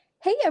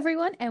Hey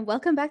everyone, and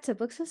welcome back to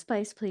Books with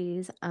Spice,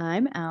 please.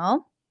 I'm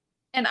Al.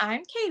 And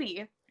I'm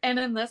Katie. And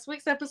in this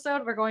week's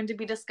episode, we're going to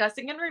be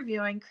discussing and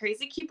reviewing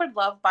Crazy Cupid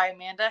Love by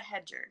Amanda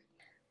Hedger.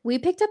 We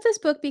picked up this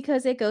book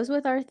because it goes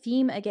with our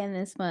theme again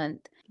this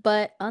month.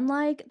 But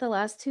unlike the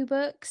last two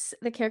books,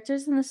 the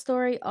characters in the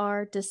story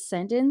are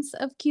descendants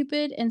of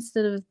Cupid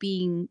instead of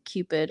being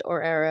Cupid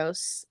or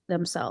Eros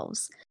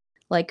themselves,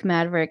 like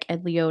Maverick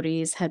and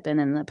Leotes had been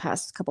in the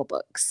past couple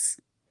books.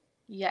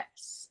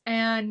 Yes.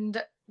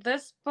 And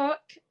this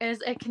book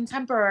is a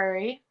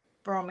contemporary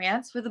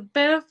romance with a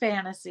bit of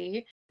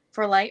fantasy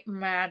for light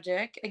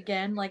magic.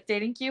 Again, like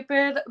Dating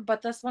Cupid,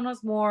 but this one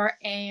was more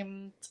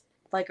aimed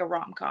like a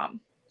rom com.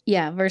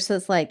 Yeah,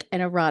 versus like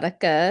an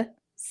erotica,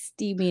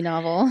 steamy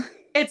novel.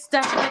 It's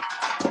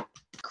definitely.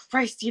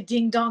 Christ, you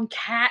ding dong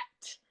cat.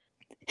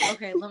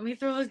 Okay, let me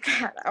throw the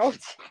cat out.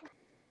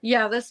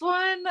 Yeah, this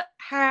one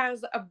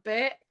has a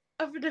bit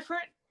of a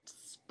different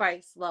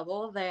spice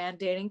level than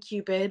Dating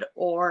Cupid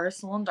or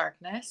Soul in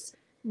Darkness,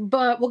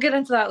 but we'll get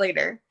into that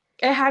later.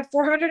 It had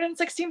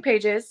 416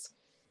 pages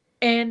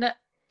in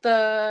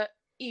the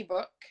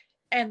ebook,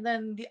 and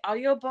then the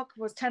audiobook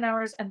was 10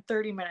 hours and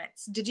 30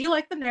 minutes. Did you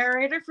like the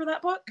narrator for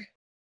that book?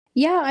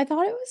 Yeah, I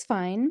thought it was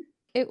fine.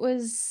 It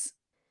was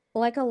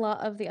like a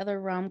lot of the other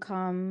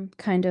rom-com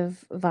kind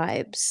of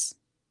vibes,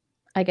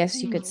 I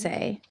guess you could Mm-hmm.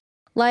 say.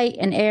 Light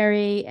and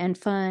airy and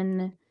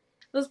fun.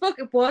 This book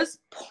was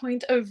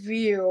point of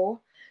view,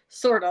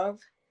 sort of.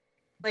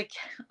 Like,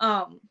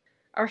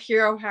 our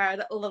hero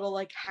had a little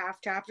like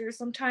half chapters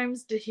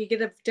sometimes. Did he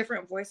get a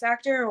different voice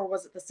actor or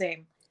was it the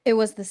same? It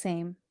was the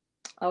same.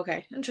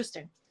 Okay,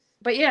 interesting.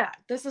 But yeah,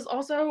 this is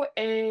also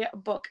a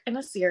book in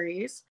a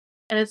series,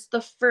 and it's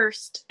the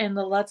first in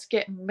the Let's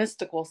Get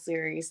Mystical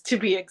series, to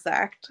be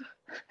exact.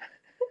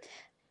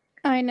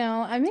 I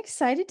know. I'm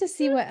excited to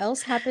see what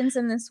else happens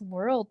in this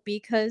world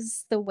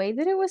because the way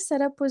that it was set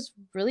up was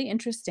really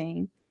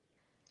interesting.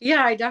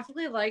 Yeah, I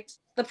definitely liked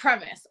the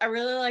premise. I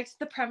really liked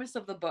the premise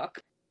of the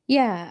book.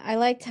 Yeah, I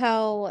liked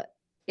how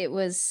it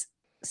was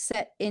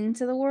set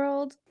into the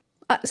world.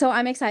 So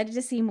I'm excited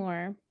to see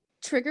more.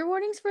 Trigger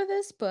warnings for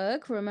this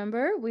book.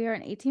 Remember, we are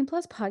an 18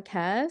 plus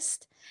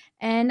podcast,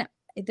 and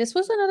this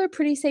was another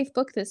pretty safe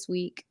book this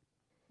week.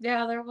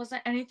 Yeah, there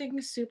wasn't anything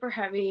super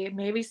heavy,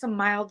 maybe some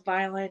mild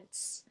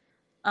violence.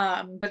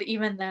 But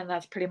even then,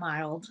 that's pretty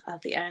mild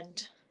at the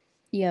end.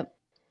 Yep.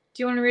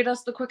 Do you want to read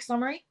us the quick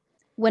summary?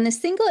 When a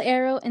single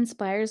arrow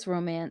inspires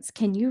romance,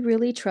 can you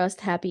really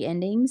trust happy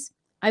endings?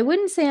 I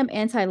wouldn't say I'm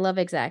anti love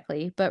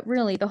exactly, but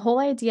really, the whole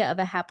idea of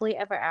a happily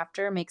ever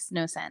after makes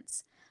no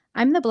sense.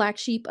 I'm the black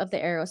sheep of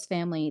the Eros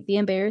family, the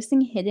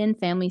embarrassing hidden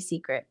family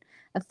secret,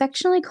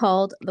 affectionately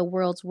called the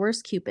world's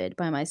worst Cupid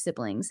by my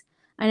siblings,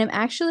 and I'm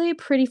actually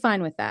pretty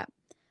fine with that.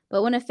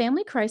 But when a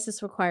family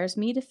crisis requires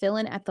me to fill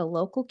in at the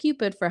local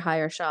Cupid for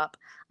hire shop,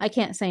 I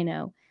can't say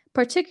no,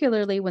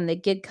 particularly when the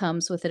gig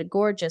comes with a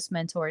gorgeous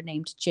mentor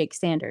named Jake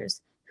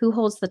Sanders, who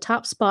holds the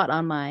top spot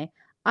on my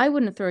I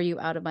wouldn't throw you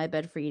out of my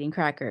bed for eating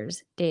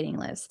crackers dating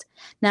list.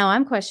 Now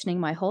I'm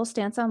questioning my whole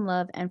stance on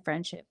love and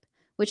friendship,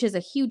 which is a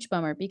huge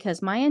bummer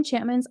because my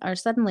enchantments are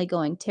suddenly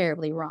going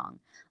terribly wrong.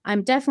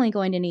 I'm definitely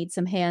going to need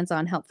some hands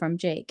on help from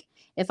Jake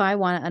if I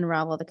want to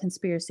unravel the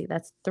conspiracy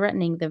that's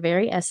threatening the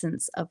very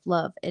essence of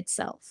love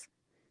itself.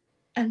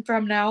 And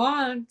from now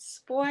on,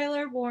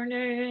 spoiler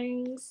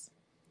warnings.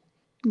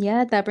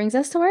 Yeah, that brings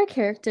us to our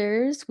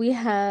characters. We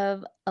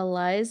have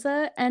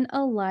Eliza and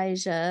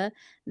Elijah.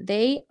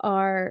 They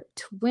are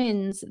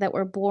twins that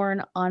were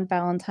born on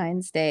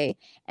Valentine's Day,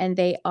 and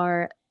they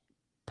are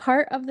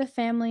part of the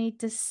family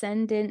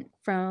descendant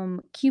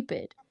from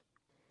Cupid.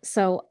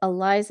 So,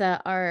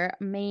 Eliza, our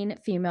main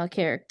female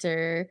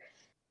character,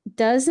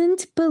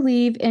 doesn't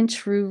believe in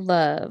true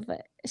love.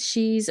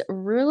 She's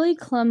really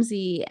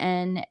clumsy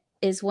and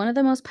is one of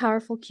the most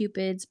powerful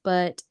cupids,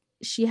 but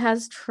she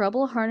has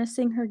trouble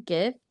harnessing her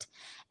gift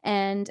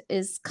and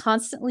is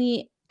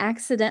constantly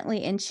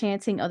accidentally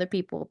enchanting other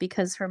people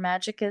because her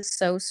magic is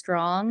so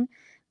strong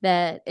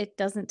that it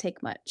doesn't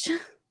take much.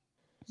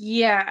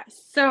 Yeah,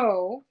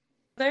 so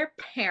their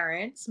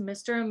parents,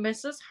 Mr. and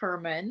Mrs.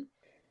 Herman,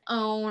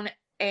 own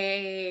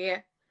a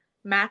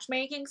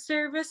matchmaking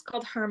service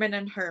called Herman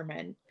and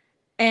Herman.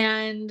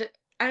 And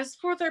as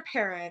for their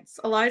parents,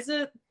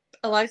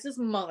 Eliza's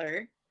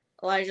mother,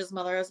 Elijah's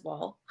mother as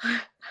well,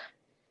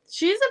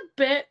 she's a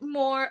bit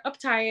more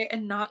uptight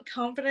and not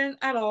confident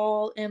at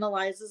all in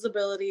Eliza's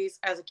abilities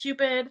as a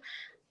Cupid.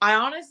 I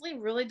honestly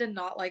really did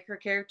not like her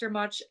character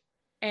much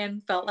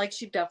and felt like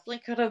she definitely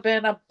could have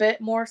been a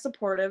bit more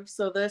supportive.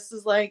 So this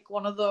is like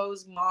one of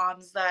those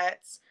moms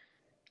that's,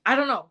 I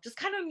don't know, just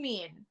kind of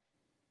mean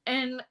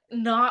and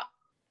not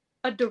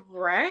a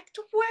direct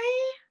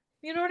way.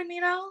 You know what I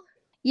mean, Al?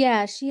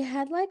 Yeah, she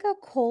had like a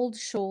cold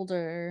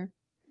shoulder.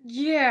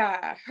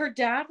 Yeah, her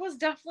dad was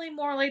definitely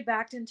more laid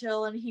back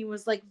until, and he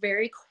was like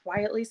very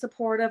quietly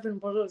supportive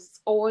and was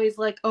always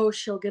like, "Oh,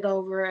 she'll get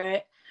over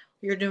it.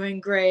 You're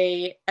doing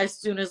great." As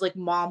soon as like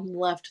mom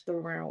left the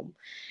room,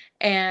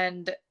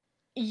 and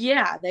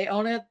yeah, they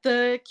own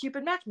the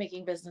Cupid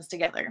matchmaking business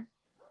together.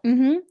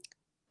 Mhm.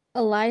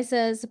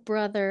 Eliza's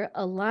brother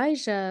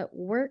Elijah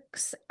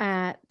works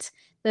at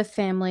the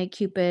family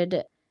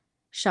Cupid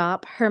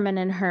shop, Herman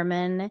and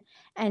Herman,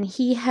 and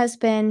he has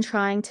been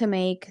trying to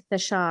make the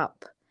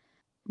shop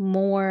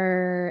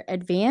more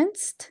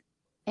advanced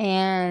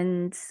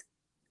and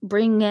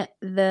bring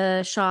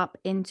the shop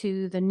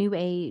into the new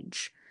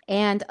age.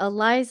 And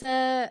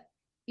Eliza,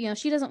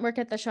 she doesn't work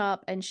at the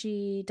shop and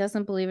she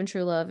doesn't believe in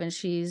true love and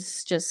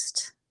she's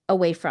just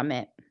away from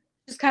it.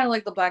 Just kind of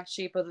like the black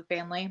sheep of the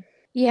family.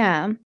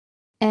 Yeah.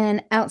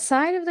 And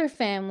outside of their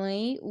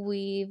family,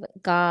 we've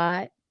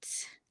got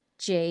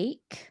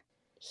Jake.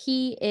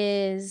 He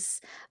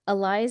is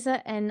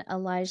Eliza and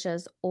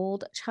Elijah's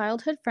old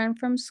childhood friend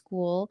from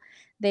school.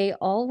 They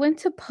all went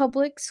to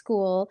public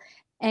school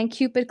and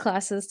Cupid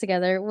classes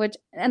together,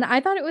 and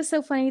I thought it was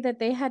so funny that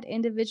they had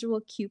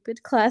individual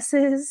Cupid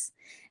classes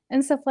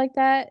and stuff like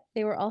that.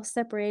 They were all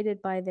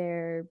separated by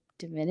their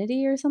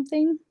divinity or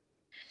something.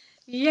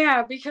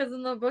 Yeah, because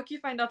in the book you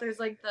find out there's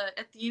like the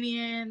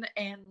Athenian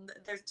and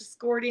there's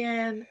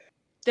Discordian.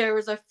 There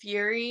was a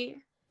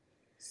Fury.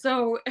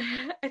 So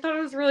I thought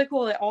it was really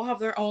cool. They all have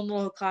their own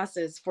little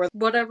classes for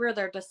whatever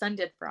they're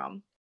descended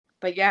from.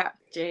 But yeah,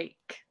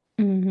 Jake.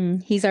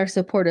 He's our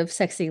supportive,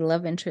 sexy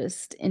love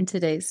interest in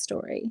today's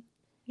story.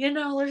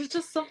 There's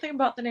just something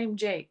about the name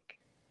Jake.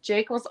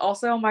 Jake was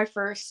also my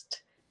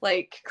first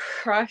like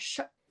crush,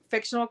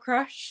 fictional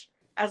crush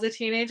as a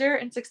teenager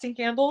in 16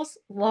 Candles.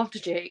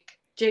 Loved Jake.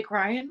 Jake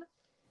Ryan.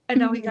 And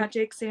now we got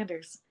Jake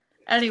Sanders.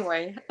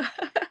 Anyway.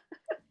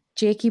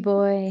 Jakey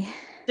boy.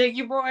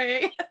 Jakey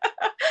boy.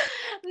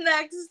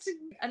 Next,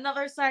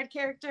 another side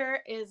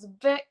character is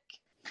Vic.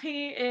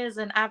 He is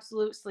an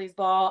absolute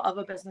sleazeball of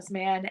a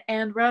businessman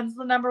and runs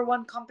the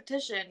 #1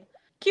 competition,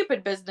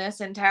 Cupid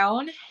business in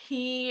town.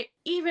 He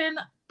even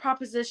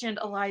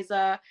propositioned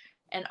Eliza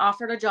and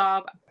offered a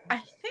job, I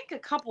think a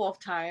couple of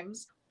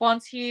times,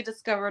 once he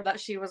discovered that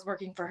she was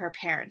working for her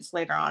parents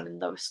later on in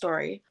the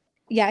story.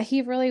 Yeah,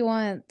 he really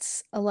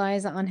wants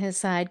Eliza on his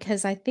side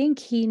because I think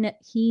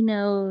he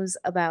knows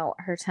about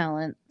her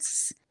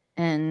talents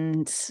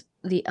and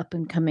the up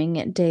and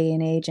coming day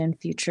and age and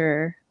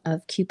future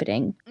of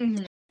Cupiding.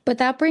 Mm-hmm. But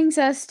that brings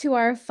us to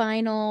our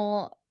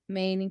final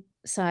main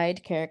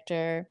side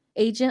character,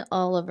 Agent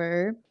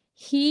Oliver.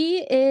 He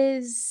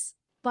is,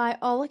 by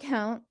all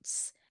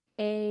accounts,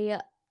 a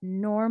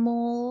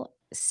normal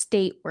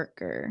state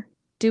worker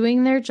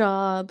doing their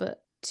job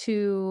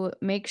to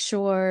make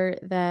sure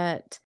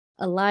that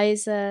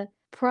Eliza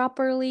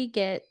properly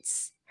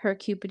gets her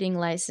Cupiding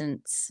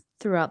license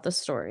throughout the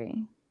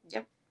story.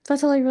 Yep.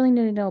 That's all I really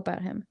need to know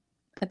about him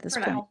at this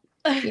point.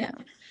 Yeah.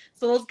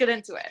 So let's get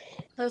into it.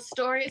 The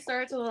story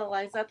starts with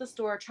Eliza at the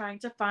store trying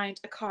to find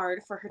a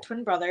card for her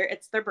twin brother.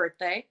 It's their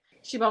birthday.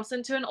 She bumps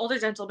into an older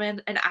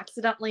gentleman and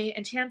accidentally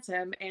enchants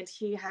him, and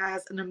he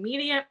has an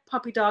immediate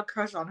puppy dog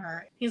crush on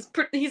her. He's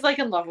like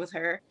in love with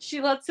her. She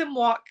lets him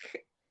walk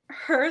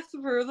her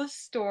through the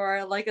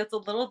store like it's a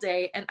little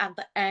date, and at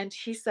the end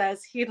he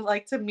says he'd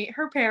like to meet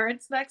her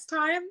parents next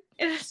time.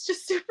 And it's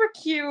just super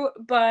cute,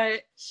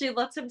 but she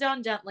lets him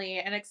down gently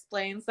and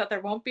explains that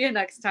there won't be a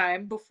next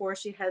time before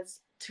she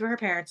heads to her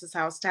parents'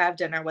 house to have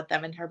dinner with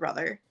them and her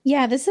brother.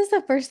 Yeah, this is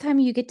the first time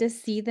you get to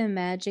see the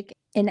magic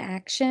in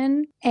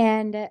action,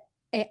 and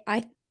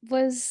I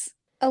was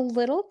a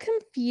little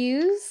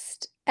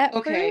confused at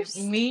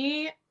first.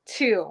 Me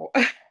too.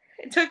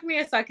 It took me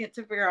a second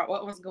to figure out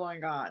what was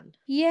going on.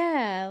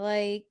 Yeah,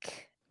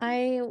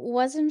 I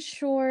wasn't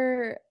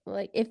sure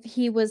if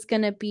he was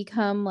gonna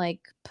become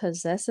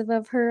possessive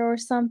of her or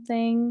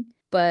something,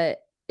 but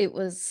it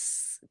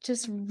was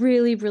just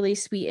really, really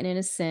sweet and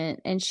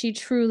innocent, and she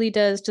truly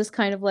does just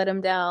kind of let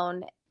him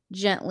down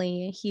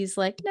gently. He's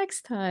like,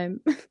 "Next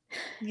time."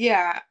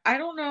 Yeah, I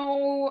don't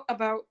know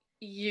about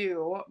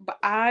you, but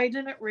I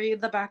didn't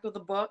read the back of the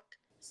book.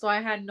 So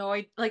I had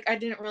I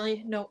didn't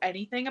really know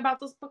anything about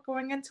this book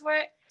going into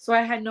it. So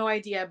I had no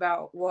idea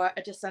about what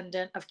a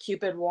descendant of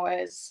Cupid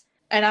was.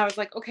 And I was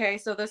like, okay,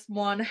 so this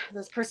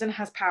person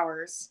has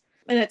powers.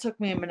 And it took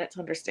me a minute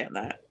to understand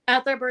that.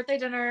 At their birthday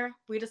dinner,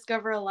 we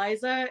discover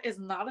Eliza is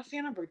not a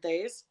fan of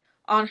birthdays.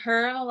 On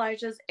her and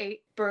Elijah's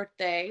 8th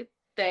birthday,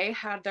 they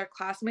had their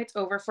classmates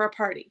over for a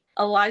party.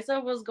 Eliza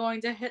was going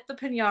to hit the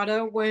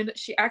piñata when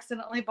she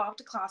accidentally bopped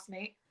a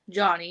classmate,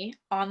 Johnny,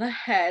 on the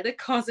head,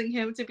 causing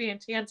him to be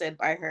enchanted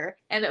by her.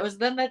 And it was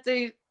then that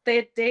it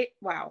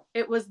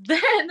was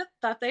then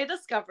that they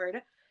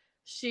discovered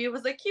she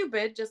was a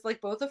Cupid, just like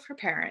both of her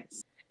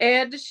parents.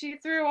 And she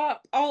threw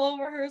up all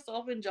over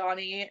herself and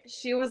Johnny.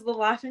 She was the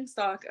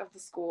laughingstock of the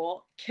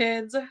school.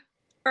 Kids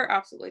are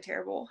absolutely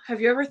terrible.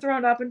 Have you ever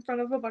thrown up in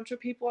front of a bunch of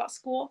people at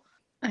school?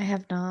 I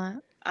have not.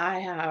 I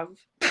have.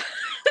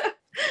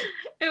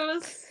 It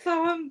was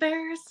so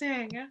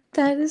embarrassing.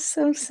 That is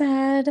so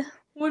sad.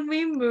 When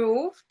we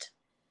moved,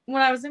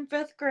 when I was in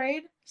 5th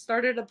grade,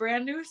 started a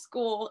brand new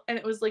school, and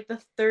it was like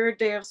the 3rd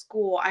day of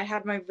school. I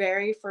had my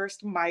very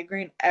first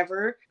migraine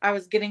ever. I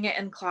was getting it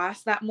in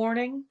class that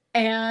morning,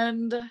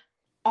 and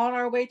on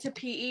our way to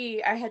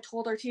PE, I had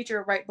told our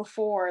teacher right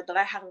before that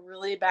I had a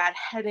really bad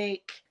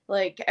headache,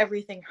 like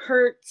everything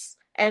hurts.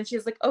 And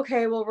she's like,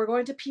 okay, well, we're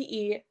going to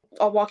PE.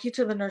 I'll walk you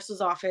to the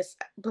nurse's office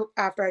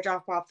after I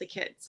drop off the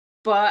kids.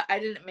 But I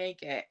didn't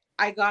make it.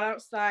 I got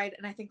outside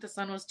and I think the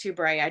sun was too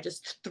bright. I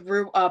just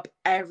threw up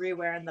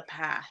everywhere in the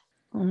path.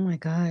 Oh my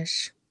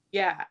gosh.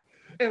 Yeah,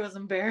 it was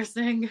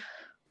embarrassing.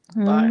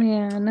 Oh But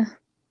man.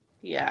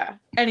 yeah.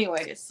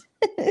 Anyways.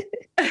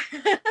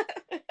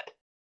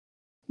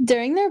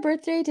 During their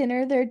birthday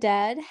dinner, their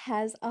dad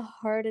has a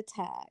heart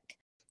attack.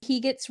 He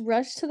gets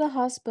rushed to the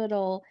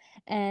hospital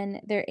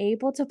and they're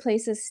able to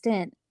place a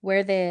stent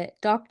where the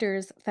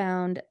doctors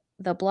found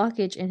the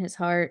blockage in his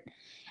heart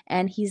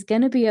and he's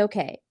gonna be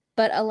okay.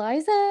 But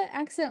Eliza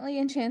accidentally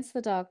enchants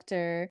the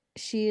doctor.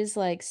 She is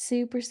like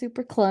super,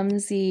 super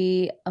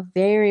clumsy, a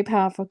very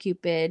powerful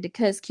Cupid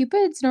because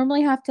Cupids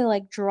normally have to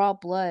like draw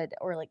blood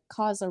or like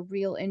cause a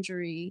real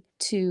injury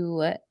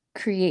to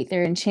create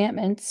their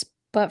enchantments.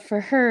 But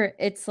for her,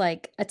 it's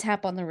like a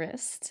tap on the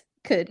wrist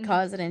could Mhm.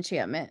 cause an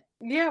enchantment.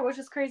 Yeah, which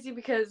is crazy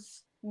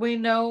because we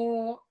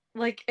know,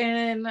 like,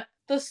 in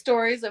the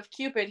stories of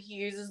Cupid, he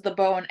uses the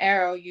bow and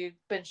arrow. You've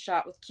been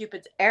shot with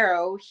Cupid's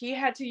arrow. He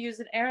had to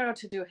use an arrow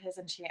to do his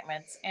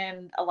enchantments,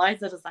 and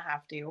Eliza doesn't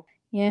have to.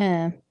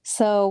 Yeah.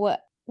 So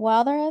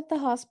while they're at the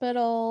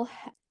hospital,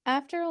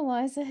 after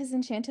Eliza has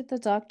enchanted the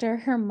doctor,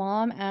 her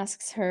mom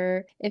asks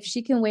her if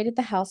she can wait at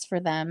the house for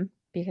them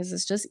because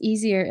it's just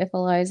easier if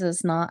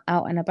Eliza's not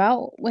out and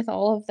about with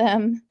all of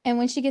them. And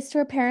when she gets to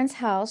her parents'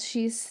 house,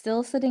 she's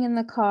still sitting in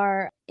the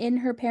car in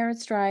her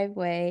parents'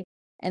 driveway,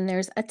 and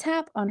there's a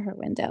tap on her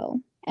window.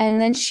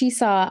 And then she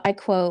saw, I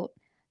quote,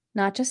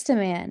 not just a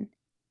man,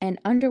 an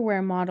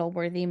underwear model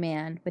worthy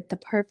man with the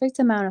perfect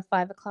amount of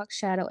 5 o'clock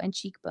shadow and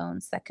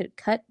cheekbones that could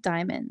cut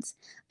diamonds.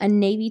 A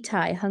navy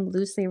tie hung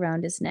loosely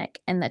around his neck,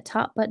 and the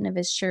top button of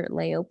his shirt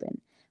lay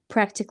open,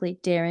 practically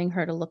daring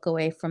her to look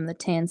away from the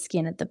tan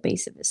skin at the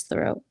base of his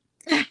throat.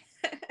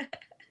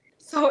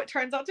 So it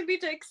turns out to be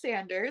Jake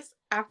Sanders.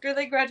 After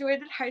they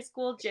graduated high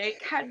school,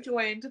 Jake had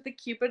joined the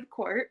Cupid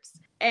Corps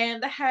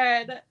and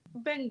had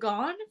been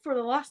gone for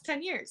the last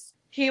 10 years.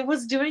 He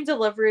was doing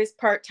deliveries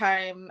part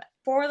time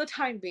for the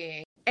time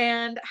being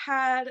and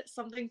had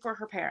something for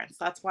her parents.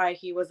 That's why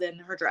he was in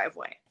her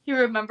driveway. He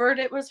remembered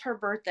it was her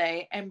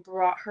birthday and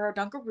brought her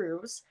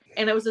Dunkaroos,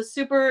 and it was a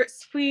super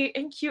sweet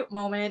and cute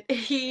moment.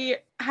 He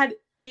had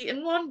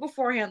eaten one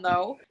beforehand,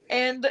 though,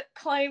 and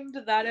claimed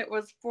that it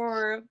was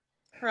for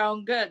her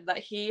own good, that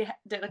he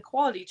did a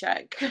quality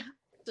check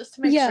just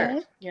to make sure, Yeah,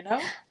 you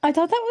know? I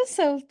thought that was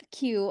so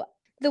cute.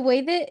 The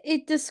way that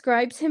it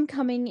describes him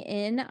coming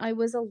in, I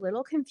was a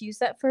little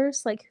confused at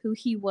first, like who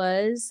he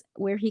was,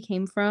 where he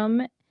came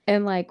from,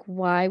 and like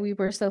why we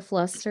were so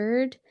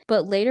flustered.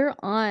 But later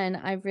on,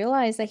 I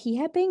realized that he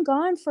had been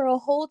gone for a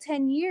whole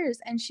 10 years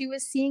and she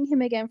was seeing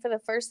him again for the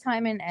first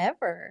time in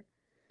ever.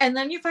 And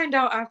then you find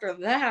out after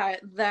that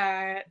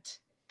that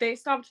they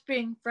stopped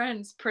being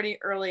friends pretty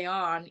early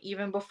on,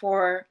 even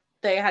before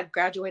they had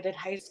graduated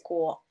high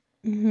school.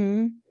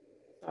 Mhm.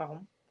 So,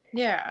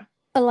 yeah.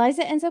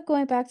 Eliza ends up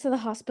going back to the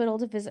hospital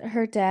to visit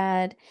her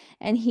dad,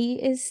 and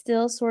he is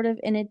still sort of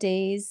in a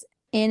daze,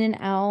 in and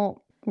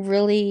out,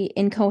 really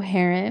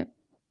incoherent.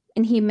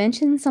 And he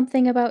mentions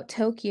something about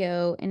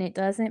Tokyo, and it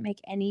doesn't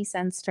make any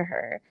sense to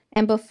her.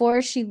 And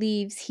before she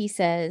leaves, he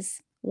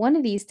says, one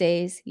of these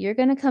days, you're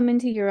going to come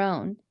into your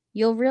own.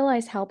 You'll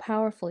realize how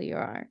powerful you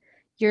are.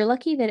 You're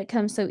lucky that it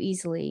comes so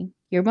easily.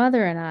 Your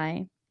mother and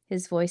I,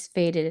 his voice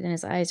faded and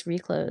his eyes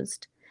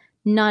reclosed,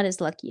 not as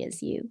lucky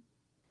as you.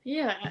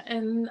 Yeah,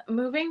 and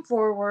moving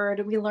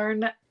forward, we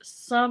learn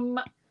some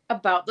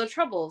about the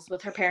troubles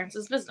with her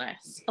parents'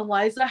 business.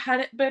 Eliza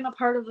hadn't been a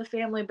part of the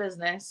family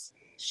business.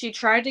 She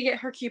tried to get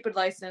her Cupid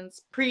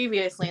license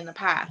previously in the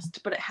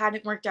past, but it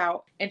hadn't worked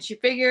out, and she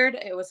figured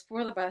it was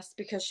for the best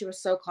because she was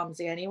so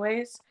clumsy,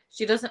 anyways.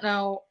 She doesn't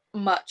know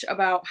much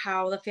about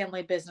how the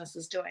family business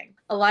is doing.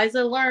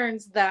 Eliza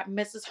learns that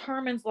Mrs.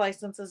 Herman's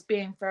license is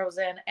being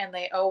frozen and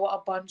they owe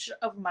a bunch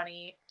of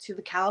money to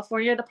the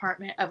California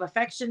Department of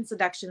Affection,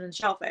 Seduction, and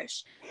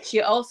Shellfish. She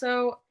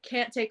also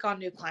can't take on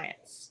new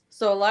clients.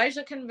 So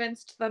Elijah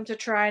convinced them to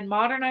try and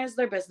modernize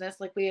their business,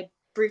 like we had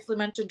briefly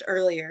mentioned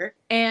earlier,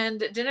 and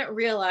didn't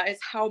realize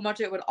how much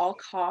it would all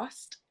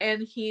cost.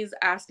 And he's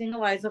asking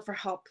Eliza for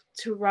help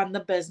to run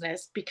the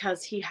business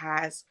because he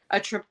has a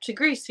trip to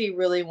Greece he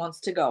really wants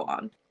to go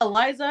on.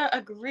 Eliza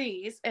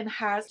agrees and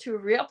has to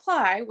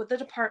reapply with the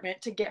department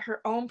to get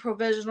her own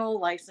provisional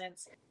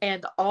license.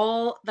 And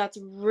all that's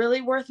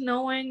really worth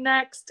knowing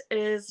next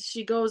is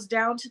she goes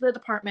down to the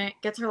department,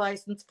 gets her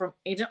license from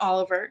Agent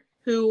Oliver,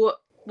 who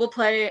will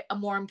play a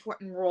more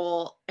important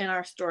role in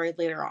our story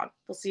later on.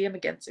 We'll see him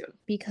again soon.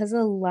 Because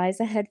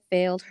Eliza had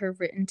failed her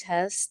written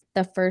test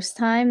the first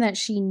time, that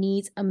she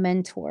needs a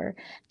mentor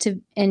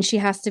to, and she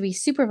has to be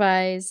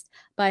supervised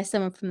by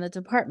someone from the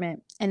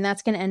department, and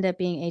that's going to end up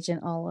being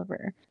Agent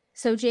Oliver.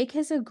 So Jake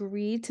has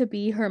agreed to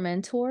be her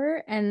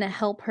mentor and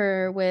help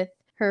her with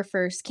her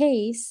first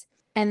case,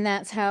 and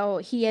that's how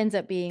he ends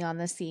up being on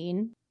the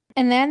scene.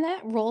 And then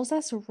that rolls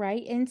us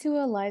right into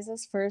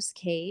Eliza's first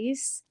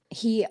case.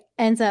 He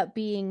ends up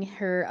being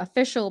her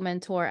official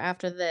mentor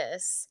after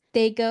this.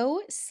 They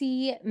go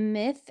see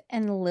Myth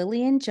and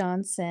Lillian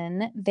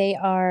Johnson. They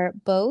are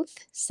both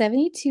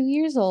 72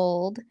 years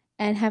old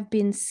and have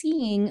been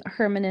seeing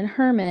Herman and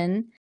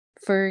Herman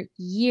for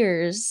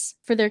years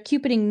for their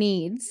Cupiding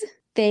needs.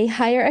 They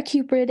hire a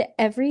Cupid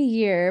every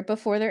year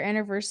before their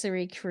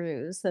anniversary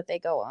cruise that they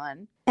go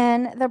on.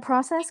 And the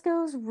process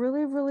goes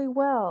really, really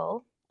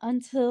well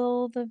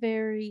until the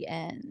very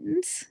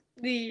end.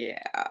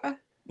 Yeah.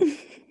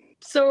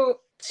 So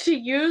she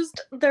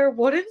used their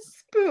wooden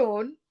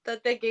spoon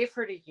that they gave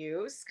her to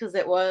use because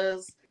it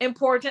was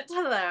important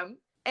to them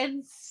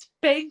and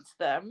spanked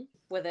them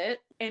with it.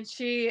 And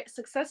she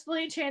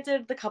successfully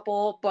enchanted the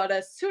couple, but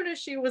as soon as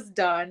she was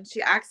done,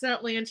 she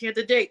accidentally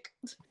enchanted Jake.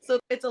 So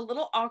it's a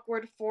little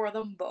awkward for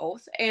them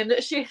both. And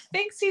she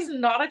thinks he's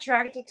not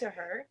attracted to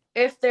her.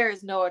 If there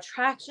is no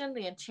attraction,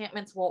 the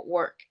enchantments won't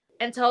work.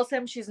 And tells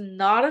him she's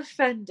not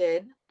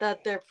offended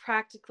that they're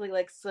practically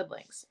like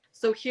siblings.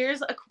 So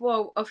here's a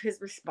quote of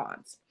his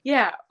response.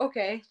 Yeah,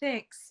 okay,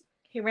 thanks.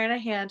 He ran a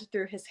hand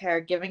through his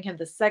hair, giving him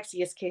the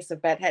sexiest case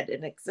of bedhead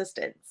in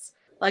existence.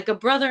 Like a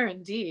brother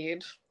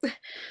indeed.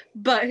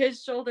 But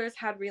his shoulders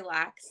had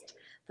relaxed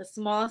the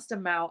smallest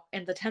amount,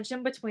 and the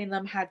tension between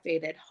them had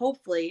faded.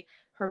 Hopefully,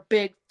 her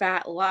big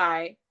fat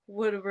lie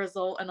would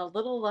result in a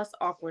little less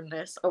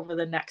awkwardness over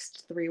the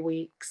next 3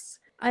 weeks.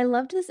 I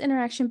loved this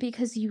interaction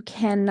because you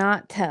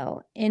cannot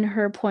tell in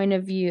her point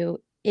of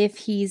view if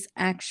he's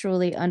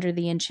actually under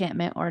the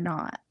enchantment or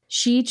not.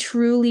 She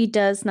truly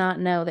does not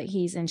know that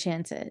he's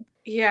enchanted.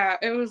 Yeah,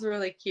 it was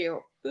really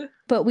cute.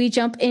 But we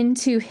jump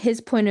into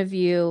his point of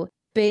view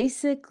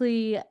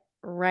basically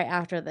right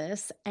after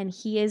this, and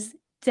he is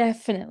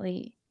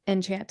definitely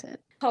enchanted.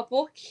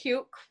 Couple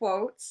cute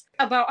quotes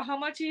about how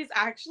much he's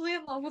actually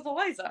in love with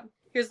Eliza.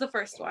 Here's the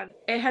first one.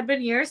 It had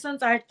been years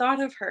since I had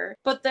thought of her,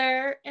 but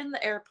there in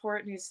the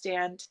airport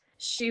newsstand,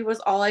 she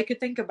was all I could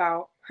think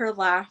about. Her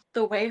laugh,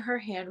 the way her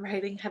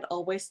handwriting had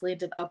always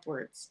slanted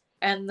upwards.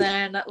 And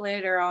then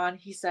later on,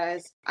 he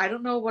says, I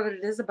don't know what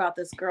it is about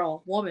this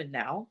girl, woman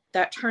now,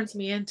 that turns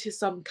me into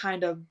some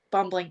kind of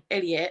bumbling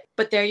idiot.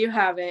 But there you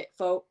have it,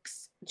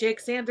 folks. Jake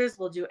Sanders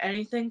will do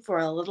anything for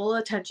a little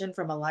attention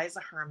from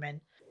Eliza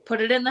Herman. Put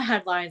it in the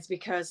headlines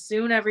because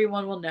soon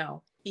everyone will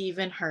know,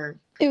 even her.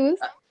 It was.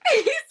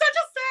 He's such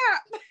a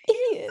sap.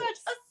 He's such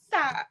a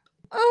sap.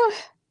 Oh,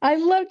 I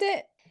loved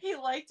it. He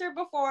liked her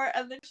before,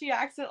 and then she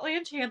accidentally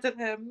enchanted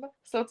him,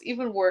 so it's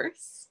even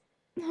worse.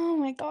 Oh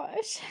my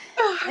gosh.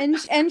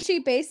 And she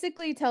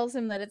basically tells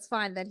him that it's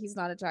fine that he's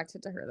not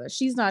attracted to her, though.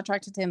 She's not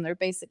attracted to him. They're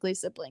basically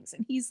siblings.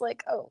 And he's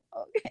like, oh,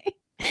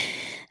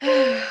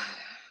 okay.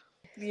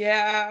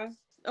 Yeah.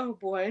 Oh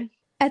boy.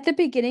 At the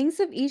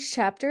beginnings of each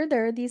chapter,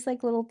 there are these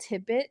like little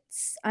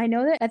tidbits. I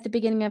know that at the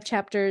beginning of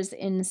chapters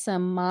in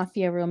some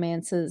mafia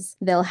romances,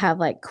 they'll have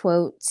like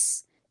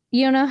quotes.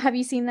 You know, have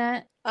you seen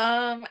that?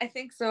 I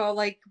think so.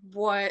 Like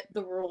what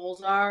the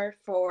rules are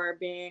for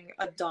being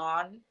a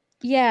Don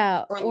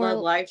Yeah, or the or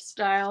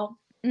lifestyle.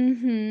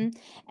 and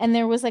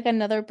there was like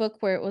another book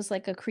where it was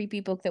like a creepy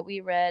book that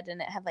we read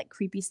and it had like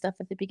creepy stuff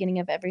at the beginning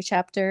of every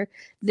chapter.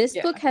 This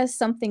Yeah. book has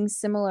something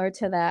similar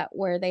to that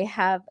where they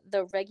have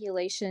the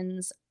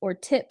regulations or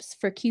tips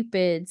for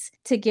Cupids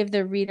to give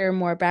the reader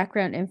more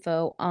background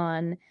info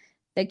on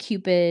the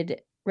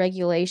Cupid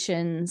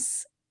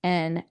regulations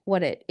and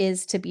what it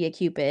is to be a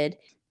Cupid.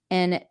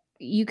 And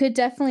you could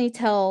definitely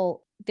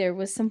tell there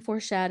was some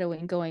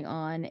foreshadowing going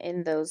on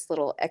in those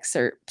little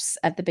excerpts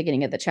at the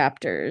beginning of the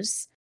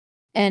chapters.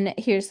 And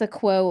here's the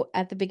quote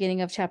at the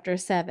beginning of chapter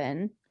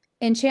 7.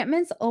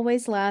 Enchantments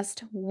always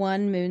last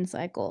one moon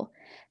cycle.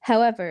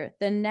 However,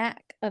 the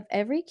knack of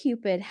every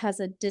Cupid has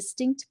a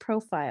distinct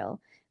profile.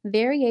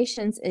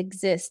 Variations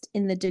exist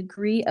in the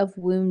degree of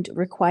wound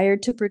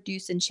required to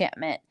produce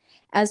enchantment,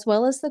 as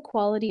well as the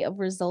quality of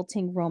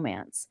resulting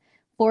romance.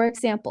 For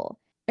example,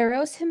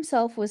 Eros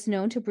himself was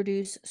known to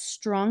produce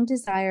strong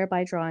desire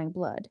by drawing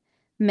blood.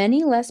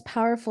 Many less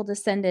powerful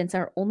descendants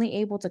are only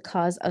able to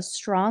cause a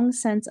strong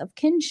sense of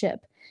kinship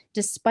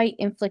despite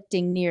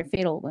inflicting near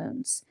fatal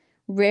wounds.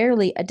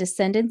 Rarely a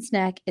descendant's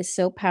knack is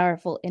so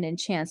powerful in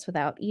enchants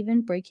without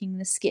even breaking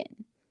the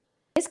skin.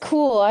 It's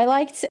cool. I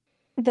liked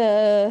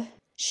the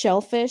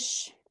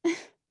shellfish.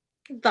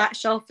 That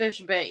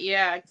shellfish bit,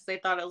 yeah, because they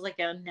thought it was like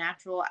a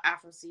natural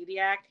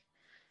aphrodisiac.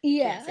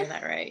 Can't say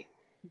that right.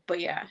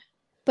 But yeah.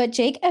 But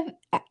Jake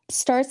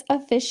starts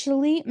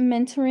officially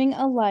mentoring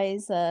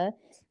Eliza,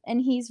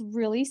 and he's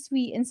really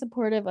sweet and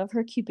supportive of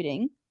her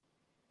Cupiding.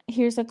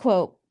 Here's a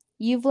quote.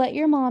 You've let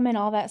your mom and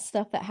all that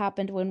stuff that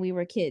happened when we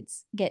were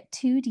kids get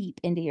too deep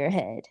into your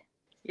head.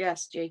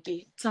 Yes,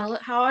 Jakey. Tell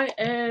it how it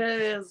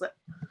is.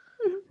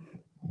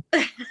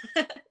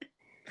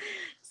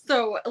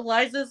 So,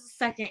 Eliza's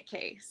second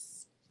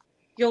case.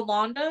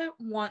 Yolanda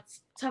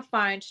wants to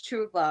find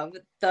true love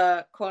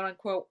the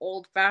quote-unquote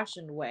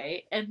old-fashioned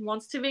way and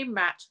wants to be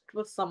matched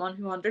with someone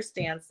who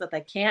understands that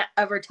they can't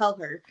ever tell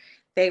her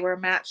they were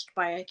matched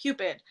by a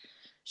Cupid.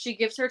 She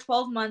gives her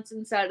 12 months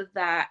and said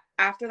that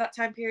after that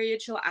time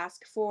period, she'll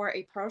ask for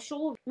a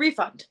partial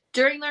refund.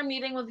 During their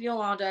meeting with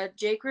Yolanda,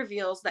 Jake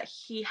reveals that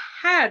he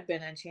had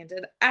been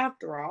enchanted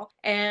after all,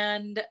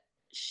 and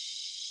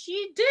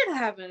she did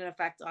have an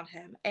effect on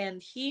him.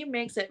 And he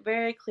makes it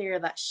very clear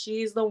that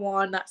she's the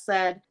one that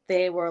said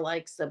they were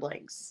like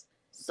siblings.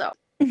 So,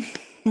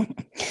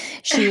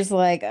 She's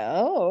like,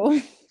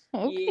 "Oh,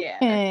 yeah.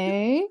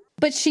 okay."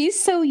 But she's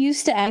so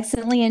used to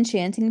accidentally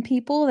enchanting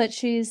people that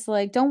she's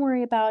like, "Don't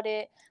worry about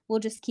it. We'll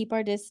just keep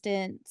our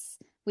distance.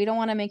 We don't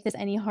wanna make this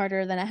any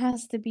harder than it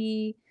has to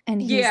be."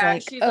 And he's Yeah,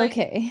 like, she's like,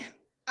 "Okay."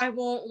 I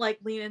won't like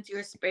lean into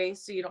your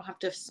space so you don't have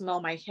to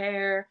smell my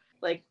hair.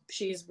 Like,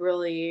 she's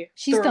really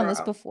She's done this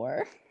thorough.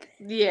 before.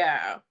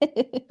 Yeah.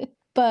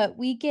 But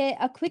we get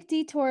a quick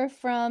detour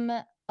from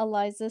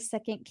Eliza's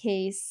second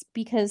case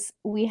because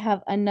we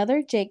have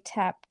another Jake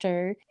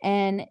chapter,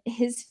 and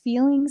his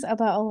feelings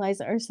about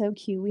Eliza are so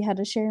cute. We had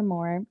to share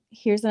more.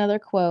 Here's another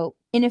quote.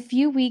 In a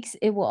few weeks,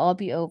 it will all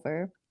be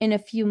over. In a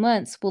few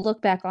months, we'll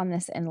look back on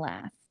this and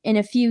laugh. In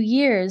a few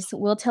years,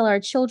 we'll tell our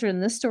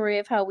children the story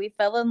of how we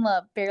fell in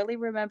love, barely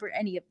remember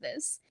any of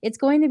this. It's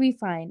going to be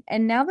fine.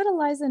 And now that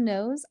Eliza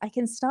knows, I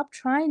can stop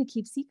trying to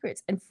keep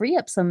secrets and free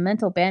up some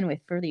mental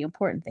bandwidth for the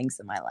important things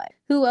in my life.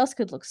 Who else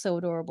could look so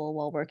adorable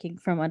while working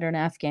from under an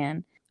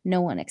Afghan? No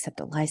one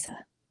except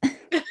Eliza.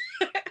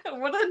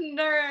 What a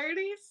nerd.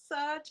 He's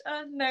such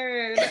a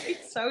nerd.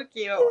 He's so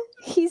cute.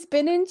 He's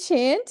been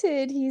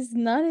enchanted. He's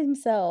not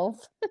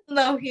himself.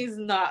 No, he's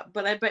not,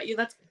 but I bet you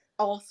that's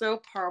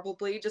also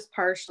probably just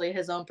partially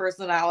his own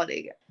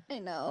personality. I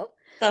know.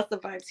 That's the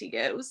vibes he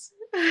gives.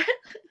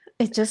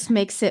 It just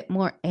makes it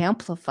more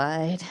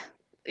amplified.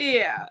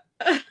 Yeah.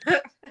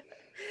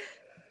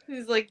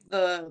 He's like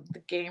the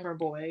gamer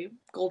boy,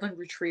 golden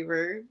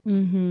retriever.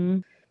 Mm-hmm.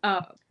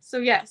 So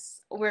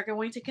yes, we're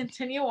going to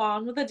continue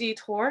on with a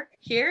detour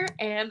here,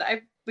 and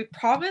we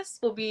promise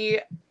we'll be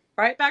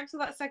right back to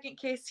that second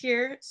case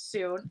here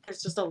soon.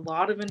 There's just a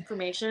lot of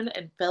information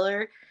and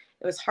filler.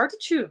 It was hard to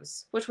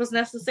choose which was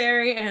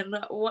necessary and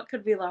what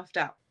could be left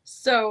out.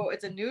 So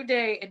it's a new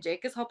day, and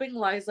Jake is helping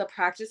Eliza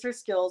practice her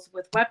skills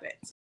with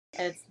weapons.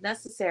 And it's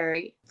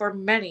necessary for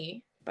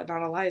many, but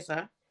not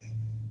Eliza,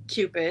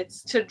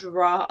 cupids to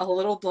draw a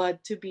little blood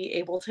to be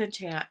able to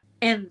enchant.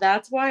 And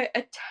that's why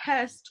a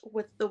test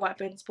with the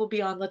weapons will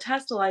be on the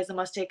test Eliza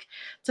must take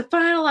to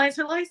finalize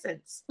her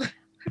license.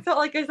 I felt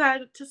like I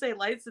had to say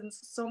license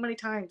so many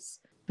times.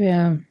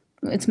 Yeah.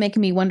 It's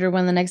making me wonder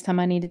when the next time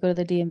I need to go to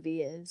the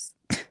DMV is.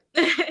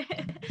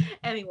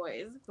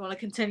 Anyways, you want to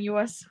continue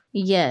us?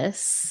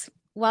 Yes.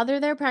 While they're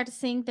there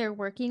practicing, they're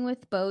working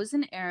with bows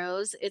and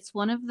arrows. It's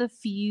one of the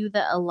few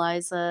that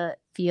Eliza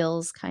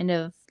feels kind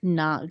of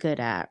not good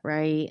at,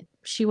 right?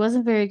 She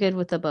wasn't very good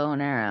with the bow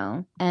and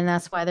arrow, and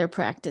that's why they're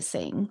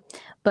practicing.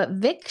 But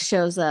Vic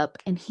shows up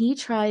and he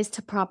tries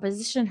to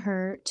proposition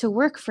her to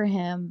work for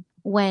him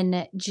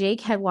when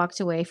Jake had walked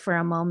away for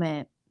a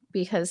moment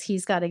because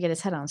he's got to get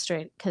his head on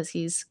straight because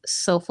he's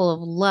so full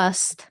of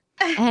lust.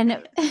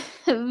 And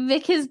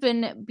Vic has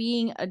been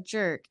being a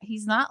jerk.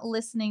 He's not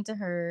listening to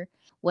her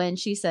when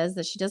she says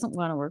that she doesn't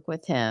want to work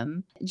with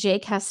him.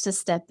 Jake has to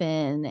step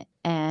in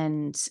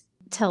and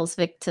tells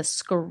Vic to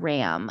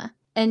scram.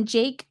 And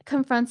Jake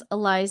confronts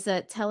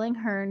Eliza, telling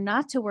her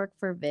not to work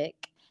for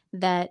Vic,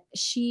 that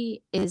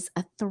she is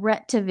a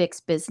threat to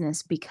Vic's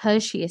business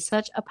because she is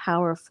such a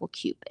powerful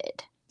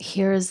Cupid.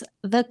 Here's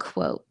the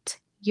quote.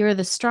 You're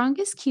the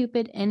strongest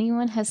Cupid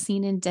anyone has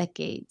seen in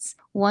decades.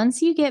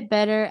 Once you get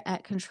better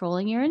at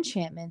controlling your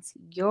enchantments,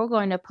 you're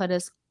going to put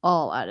us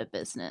all out of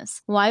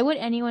business. Why would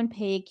anyone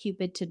pay a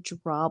Cupid to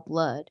draw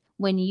blood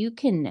when you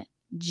can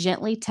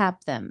gently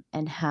tap them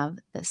and have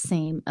the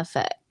same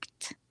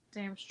effect?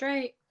 Damn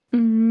straight.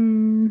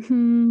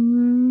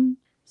 Mm-hmm.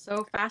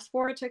 So fast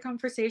forward to a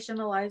conversation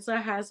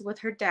Eliza has with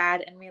her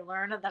dad, and we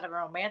learn that a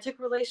romantic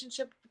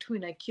relationship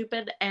between a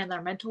Cupid and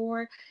their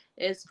mentor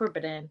is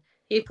forbidden.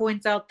 He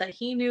points out that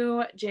he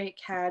knew Jake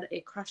had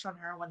a crush on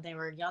her when they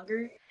were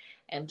younger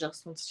and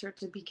just wants her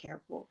to be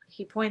careful.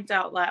 He points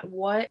out that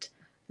I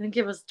think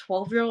it was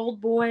 12-year-old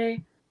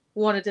boy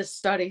wanted to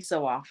study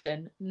so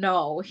often.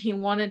 No, he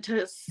wanted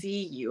to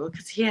see you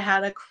because he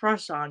had a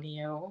crush on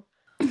you.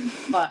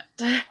 But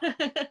I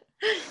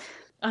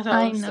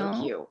thought it was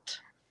so cute.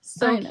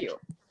 So cute.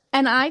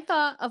 And I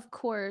thought, of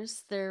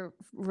course, their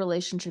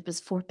relationship is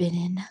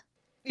forbidden.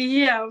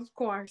 Yeah, of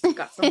course.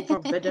 Got some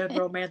forbidden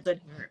romance in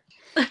here.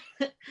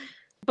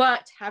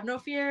 But have no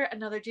fear,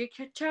 another Jake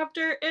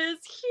chapter is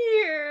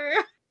here.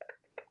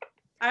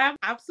 I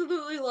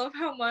absolutely love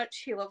how much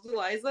he loves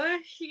Eliza.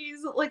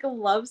 He's like a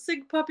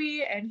lovesick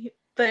puppy, and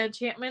the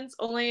enchantments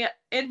only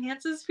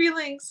enhance his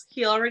feelings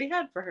he already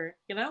had for her,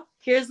 you know?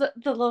 Here's the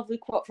lovely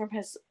quote from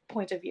his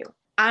point of view.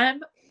 I'm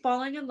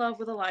falling in love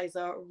with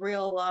Eliza,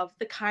 real love,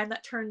 the kind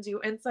that turns you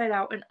inside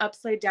out and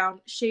upside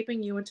down,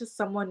 shaping you into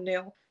someone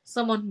new,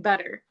 someone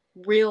better.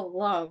 Real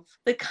love,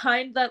 the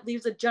kind that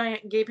leaves a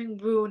giant gaping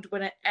wound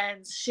when it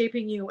ends,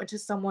 shaping you into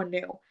someone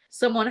new,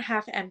 someone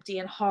half empty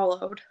and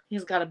hollowed.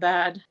 He's got it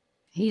bad.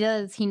 He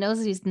does. He knows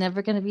that he's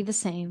never going to be the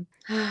same.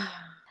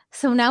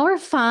 So now we're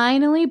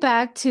finally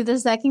back to the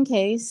second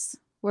case.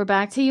 We're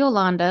back to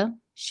Yolanda.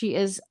 She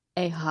is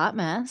a hot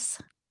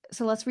mess.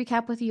 So let's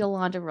recap with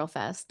Yolanda real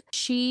fast.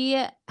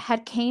 She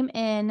had came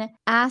in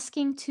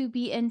asking to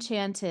be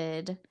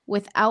enchanted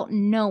without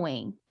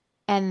knowing,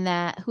 and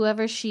that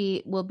whoever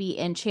she will be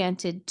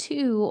enchanted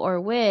to or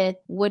with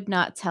would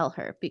not tell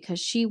her because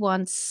she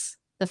wants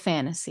the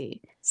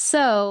fantasy.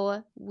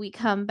 So we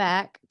come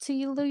back to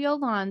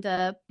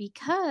Yolanda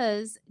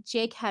because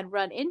Jake had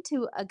run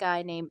into a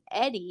guy named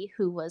Eddie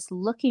who was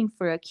looking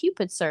for a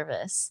Cupid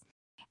service,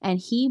 and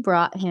he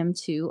brought him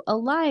to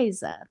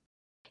Eliza.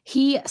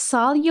 He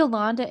saw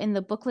Yolanda in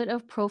the booklet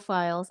of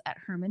profiles at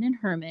Herman and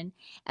Herman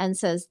and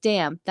says,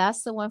 damn,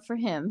 that's the one for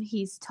him.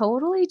 He's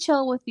totally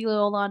chill with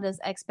Yolanda's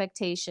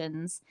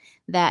expectations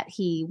that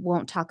he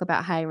won't talk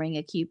about hiring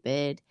a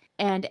Cupid.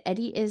 And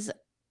Eddie is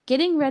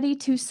getting ready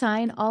to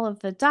sign all of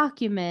the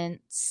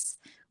documents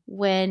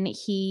when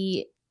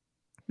he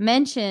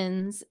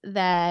mentions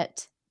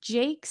that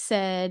Jake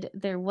said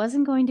there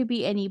wasn't going to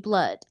be any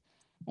blood.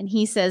 And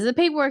he says, the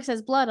paperwork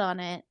says blood on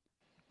it,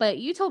 but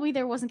you told me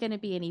there wasn't going to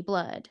be any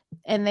blood.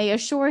 And they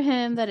assure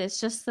him that it's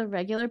just the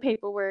regular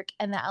paperwork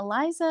and that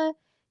Eliza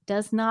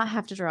does not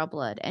have to draw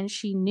blood. And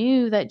she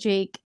knew that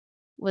Jake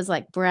was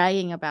like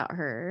bragging about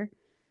her.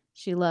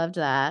 She loved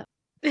that.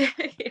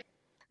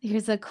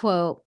 Here's a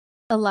quote.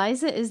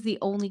 Eliza is the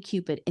only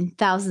Cupid in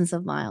thousands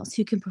of miles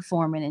who can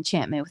perform an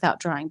enchantment without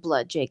drawing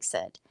blood, Jake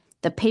said.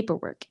 The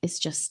paperwork is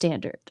just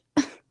standard.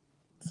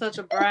 Such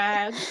a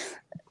brag.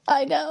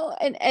 I know.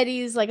 And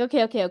Eddie's like,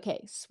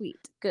 okay, sweet,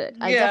 good.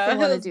 I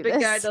definitely want to do big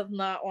this. guy does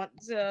not want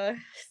to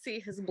see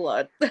his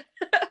blood.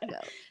 No.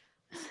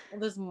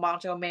 This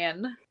macho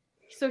man.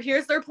 So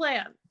here's their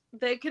plan.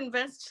 They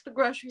convinced the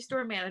grocery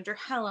store manager,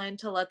 Helen,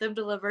 to let them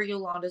deliver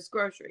Yolanda's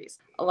groceries.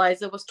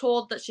 Eliza was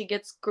told that she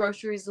gets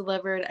groceries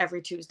delivered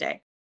every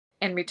Tuesday.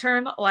 In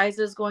return,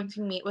 Eliza is going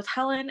to meet with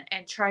Helen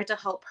and try to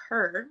help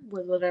her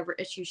with whatever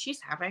issue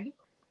she's having.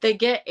 They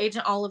get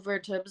Agent Oliver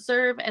to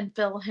observe and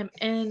fill him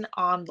in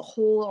on the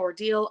whole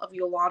ordeal of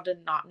Yolanda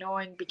not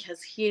knowing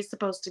because he is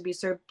supposed to be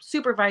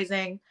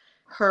supervising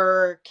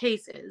her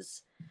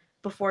cases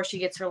before she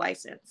gets her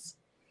license.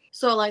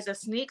 So Eliza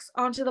sneaks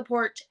onto the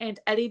porch and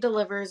Eddie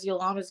delivers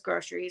Yolanda's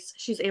groceries.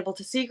 She's able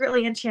to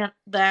secretly enchant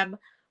them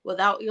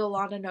without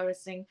Yolanda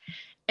noticing,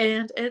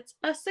 and it's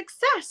a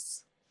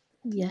success.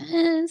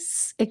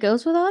 Yes, it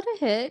goes without a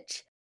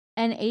hitch.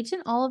 And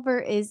Agent Oliver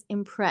is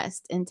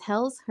impressed and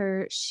tells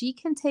her she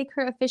can take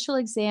her official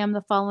exam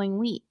the following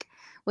week,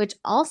 which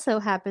also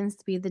happens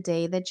to be the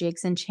day that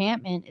Jake's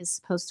enchantment is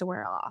supposed to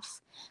wear off.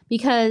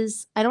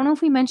 Because I don't know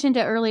if we mentioned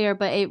it earlier,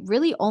 but it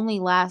really only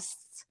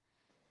lasts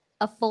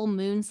a full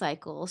moon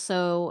cycle.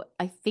 So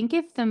I think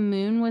if the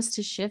moon was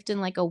to shift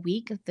in like a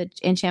week, the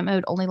enchantment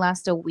would only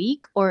last a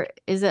week, or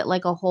is it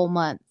like a whole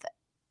month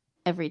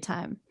every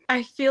time?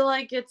 I feel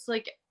like it's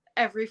like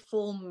every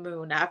full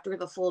moon after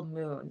the full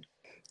moon.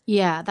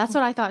 Yeah, that's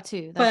what I thought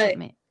too. That's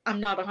but I'm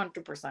not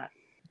 100%.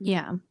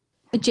 Yeah.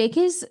 Jake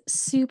is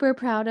super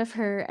proud of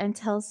her and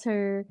tells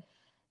her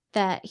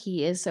that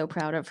he is so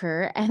proud of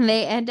her. And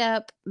they end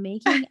up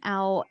making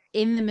out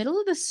in the middle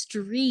of the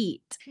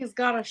street. He's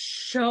got to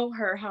show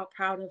her how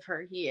proud of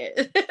her he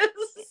is.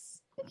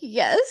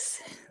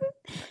 Yes.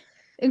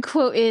 The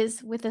quote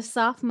is, with a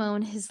soft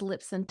moan, his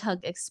lips and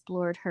tongue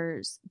explored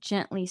hers,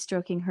 gently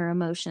stroking her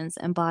emotions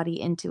and body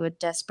into a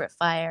desperate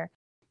fire.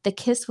 The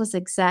kiss was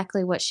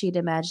exactly what she'd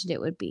imagined it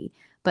would be,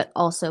 but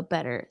also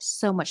better,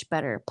 so much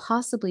better,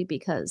 possibly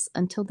because,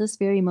 until this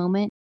very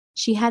moment,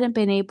 she hadn't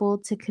been able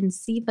to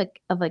conceive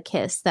of a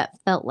kiss that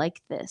felt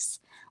like this,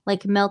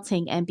 like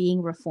melting and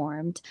being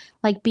reformed,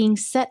 like being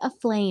set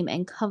aflame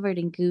and covered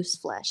in goose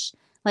flesh,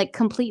 like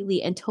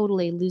completely and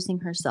totally losing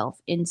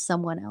herself in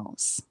someone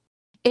else.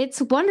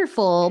 It's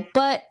wonderful,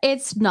 but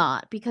it's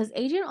not, because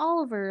Agent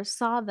Oliver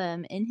saw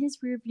them in his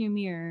rearview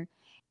mirror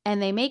and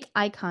they make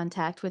eye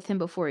contact with him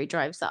before he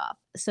drives off.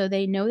 So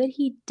they know that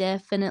he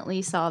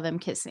definitely saw them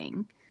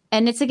kissing.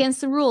 And it's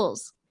against the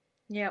rules.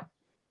 Yep.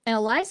 And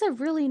Eliza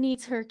really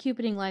needs her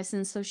Cupiding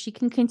license so she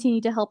can continue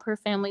to help her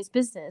family's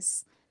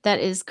business that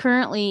is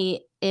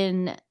currently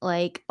in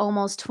like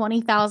almost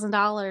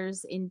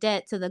 $20,000 in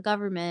debt to the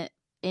government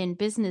in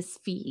business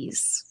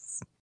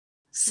fees.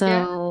 So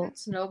yeah,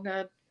 it's no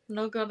good.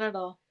 No good at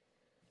all.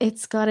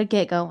 It's got to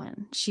get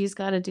going. She's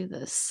got to do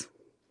this.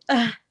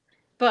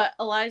 But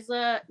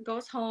Eliza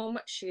goes home.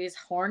 She's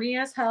horny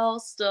as hell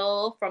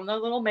still from the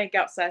little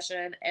makeout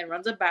session and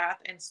runs a bath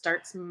and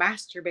starts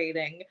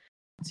masturbating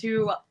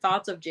to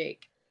thoughts of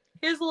Jake.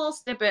 Here's a little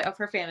snippet of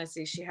her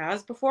fantasy she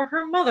has before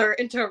her mother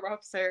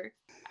interrupts her.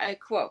 I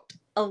quote,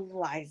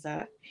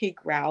 Eliza, he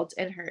growled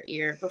in her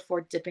ear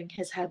before dipping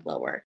his head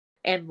lower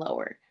and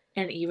lower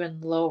and even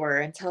lower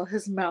until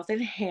his mouth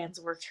and hands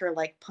worked her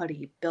like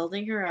putty,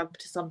 building her up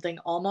to something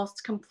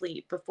almost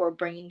complete before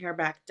bringing her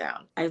back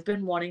down. I've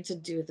been wanting to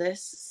do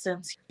this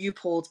since you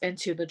pulled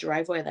into the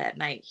driveway that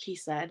night, he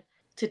said,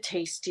 to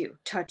taste you,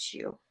 touch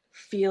you,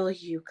 feel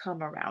you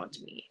come around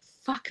me.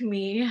 Fuck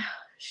me,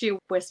 she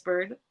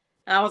whispered.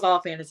 That was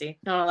all fantasy.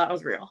 No, that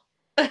was real.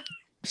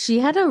 She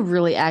had a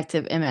really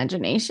active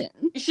imagination.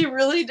 She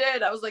really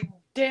did. I was like,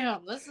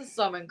 damn, this is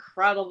some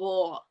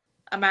incredible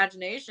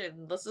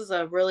imagination. This is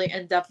a really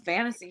in-depth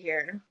fantasy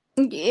here.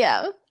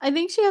 Yeah, I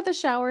think she had the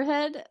shower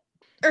head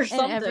Or and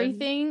something.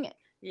 everything.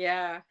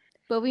 Yeah.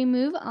 But we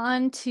move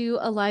on to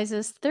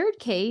Eliza's third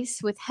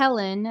case with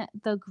Helen,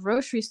 the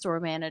grocery store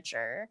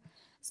manager.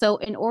 So,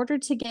 in order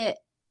to get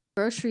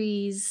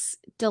groceries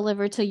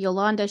delivered to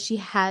Yolanda, she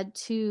had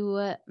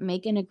to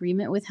make an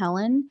agreement with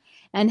Helen.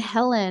 And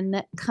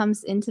Helen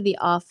comes into the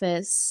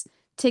office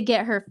to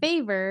get her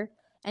favor,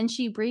 and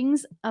she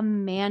brings a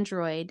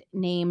mandroid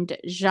named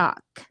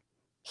Jacques.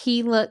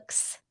 He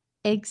looks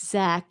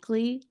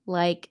exactly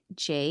like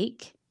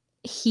Jake.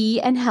 He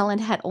and Helen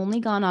had only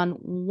gone on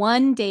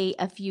one date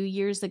a few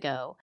years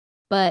ago,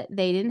 but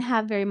they didn't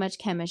have very much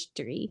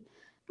chemistry.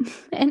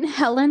 And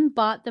Helen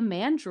bought the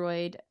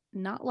mandroid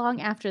not long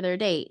after their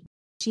date.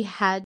 She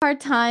had a hard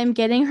time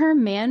getting her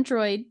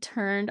mandroid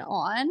turned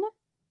on.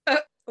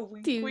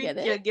 Wink, Do you wink, get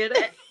it? you get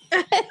it?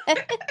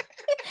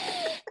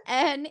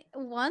 And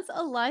wants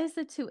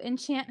Eliza to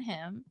enchant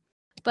him.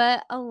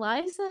 But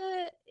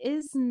Eliza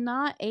is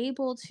not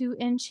able to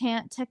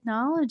enchant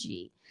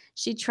technology.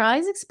 She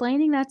tries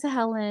explaining that to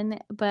Helen,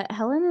 but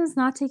Helen is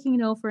not taking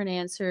no for an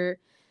answer.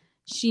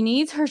 She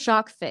needs her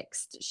shock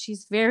fixed.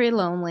 She's very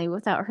lonely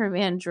without her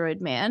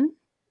android man.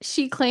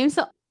 She claims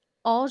that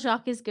all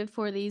Jacques is good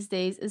for these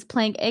days is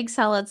playing Egg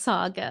Salad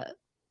Saga,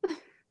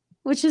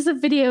 which is a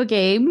video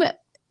game.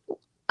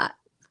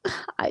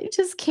 I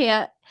just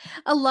can't.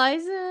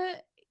 Eliza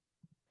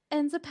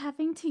ends up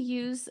having to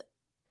use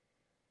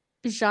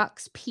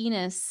Jacques'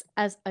 penis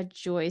as a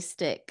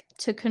joystick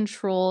to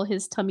control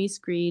his tummy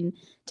screen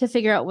to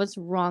figure out what's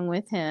wrong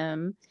with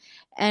him.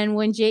 And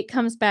when Jake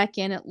comes back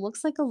in, it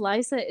looks like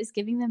Eliza is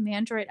giving the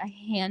mandroid a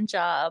hand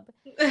job.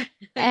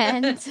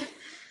 And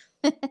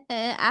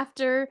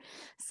after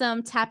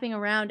some tapping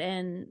around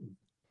and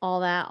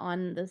all that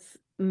on this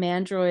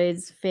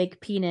mandroid's fake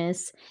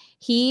penis,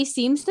 he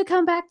seems to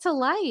come back to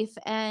life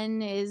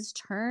and is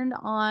turned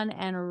on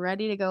and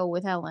ready to go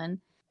with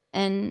Helen.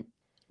 And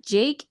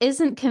Jake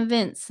isn't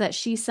convinced that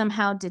she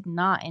somehow did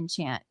not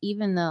enchant,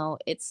 even though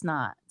it's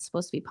not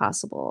supposed to be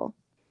possible.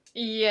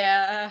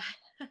 Yeah.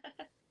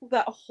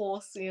 That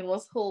whole scene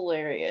was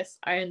hilarious.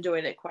 I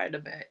enjoyed it quite a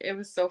bit. It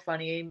was so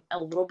funny, a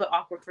little bit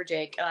awkward for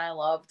Jake, and I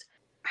loved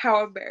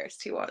how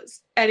embarrassed he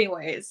was.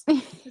 Anyways,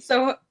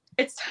 so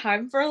it's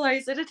time for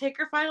Eliza to take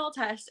her final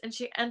test, and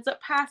she ends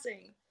up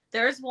passing.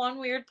 There's one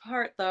weird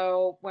part,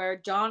 though, where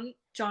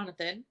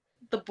Jonathan,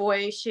 the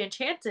boy she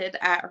enchanted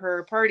at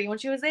her party when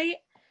she was 8,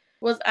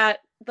 was at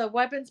the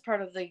weapons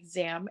part of the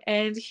exam,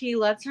 and he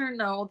lets her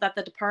know that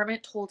the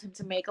department told him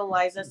to make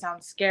Eliza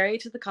sound scary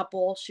to the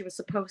couple she was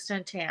supposed to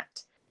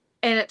enchant.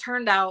 And it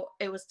turned out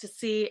it was to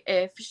see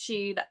if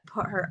she'd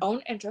put her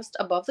own interest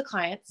above the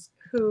client's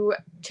who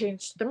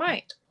changed their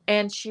mind.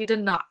 And she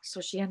did not.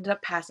 So she ended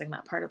up passing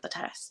that part of the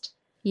test.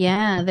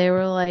 Yeah, they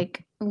were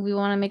like, we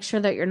want to make sure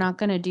that you're not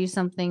going to do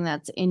something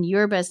that's in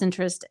your best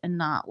interest and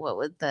not what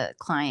would the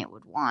client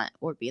would want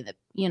or be the,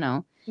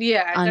 Yeah,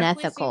 it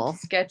unethical. definitely seemed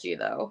sketchy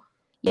though.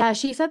 Yeah,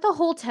 she said the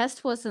whole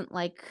test wasn't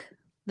like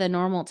the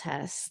normal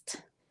test.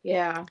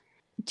 Yeah.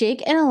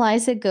 Jake and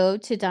Eliza go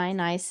to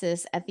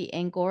Dionysus at the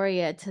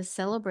Angoria to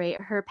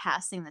celebrate her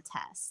passing the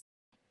test.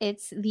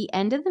 It's the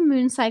end of the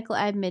moon cycle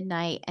at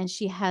midnight, and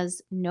she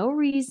has no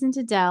reason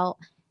to doubt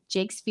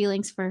Jake's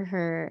feelings for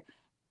her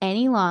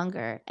any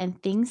longer,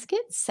 and things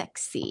get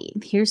sexy.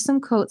 Here's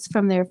some quotes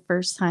from their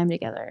first time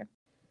together.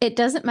 It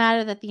doesn't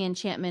matter that the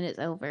enchantment is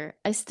over.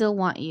 I still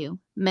want you.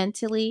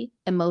 Mentally,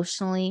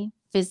 emotionally,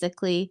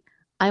 physically.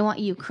 I want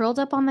you curled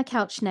up on the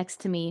couch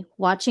next to me,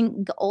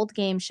 watching old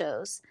game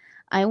shows.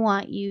 I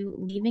want you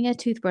leaving a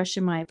toothbrush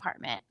in my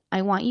apartment.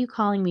 I want you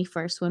calling me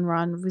first when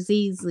Ron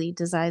Weasley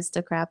decides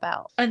to crap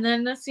out. And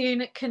then the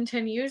scene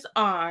continues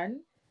on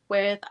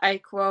with, I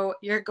quote,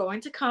 "You're going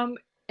to come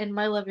in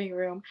my living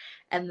room,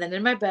 and then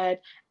in my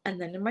bed,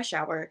 and then in my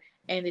shower.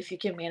 And if you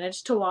can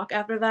manage to walk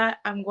after that,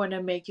 I'm going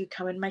to make you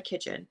come in my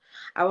kitchen."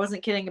 I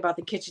wasn't kidding about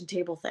the kitchen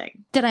table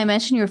thing. Did I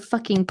mention you're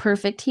fucking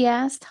perfect? He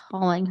asked,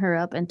 hauling her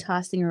up and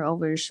tossing her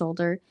over his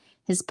shoulder.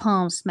 His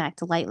palm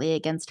smacked lightly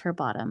against her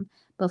bottom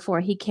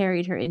before he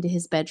carried her into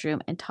his bedroom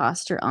and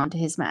tossed her onto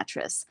his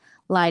mattress.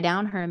 Lie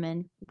down,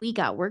 Herman. We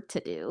got work to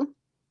do.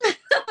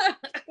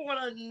 What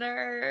a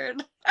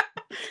nerd.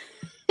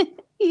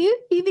 You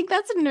think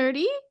that's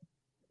nerdy?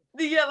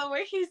 Yeah, the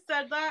way he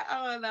said that,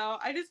 I don't know.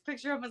 I just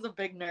picture him as a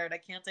big nerd. I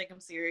can't take him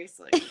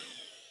seriously.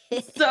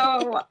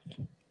 So,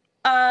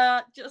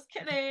 just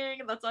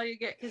kidding. That's all you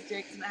get because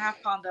Jake doesn't have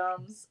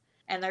condoms,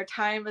 and their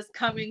time is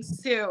coming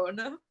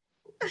soon.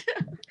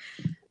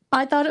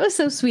 I thought it was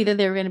so sweet that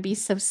they were going to be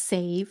so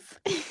safe.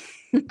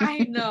 I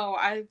know.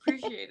 I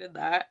appreciated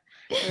that.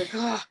 Like,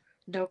 oh,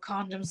 no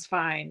condoms,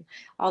 fine.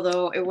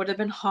 Although it would have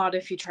been hot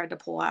if he tried to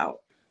pull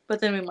out.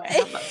 But then we might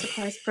have that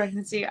surprise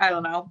pregnancy. I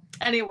don't know.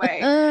 Anyway.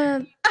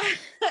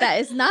 That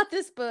is not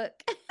this book.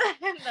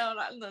 No,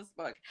 not in this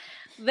book.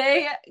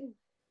 They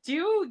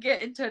do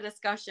get into a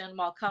discussion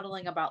while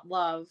cuddling about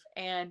love,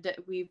 and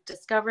we've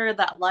discovered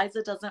that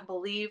Liza doesn't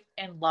believe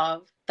in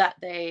love that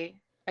they,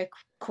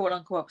 quote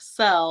unquote,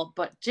 sell,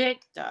 but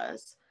Jake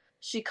does.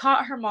 She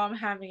caught her mom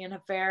having an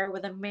affair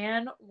with a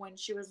man when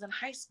she was in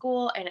high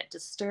school, and it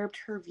disturbed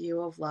her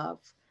view of love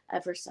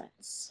ever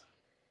since.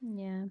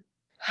 Yeah.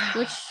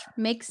 Which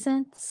makes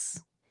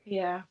sense.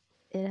 Yeah.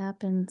 It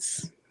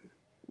happens.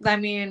 I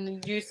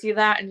mean, you see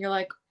that and you're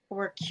like,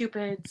 we're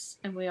cupids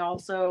and we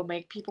also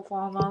make people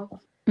fall in love.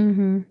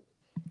 Mm-hmm.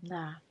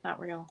 Nah, not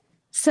real.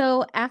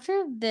 So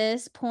after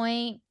this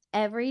point,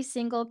 every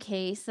single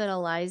case that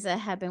Eliza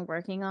had been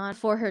working on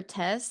for her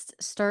test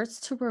starts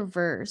to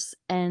reverse,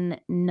 and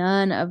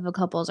none of the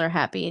couples are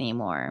happy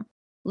anymore.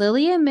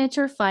 Lily and Mitch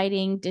are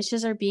fighting,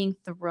 dishes are being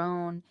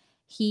thrown.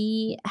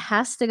 He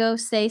has to go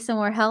stay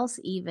somewhere else,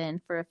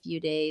 even for a few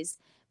days,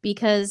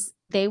 because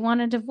they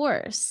want a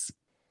divorce.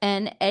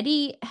 And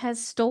Eddie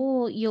has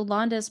stole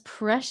Yolanda's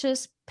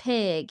precious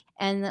pig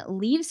and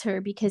leaves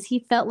her because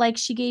he felt like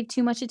she gave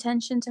too much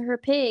attention to her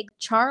pig,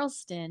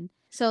 Charleston.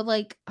 So,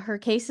 like, her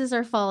cases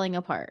are falling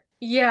apart.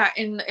 Yeah,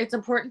 and it's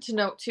important to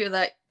note too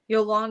that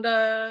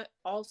Yolanda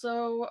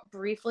also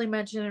briefly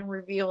mentioned and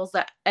reveals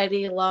that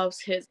Eddie loves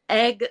his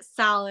egg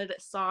salad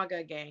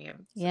saga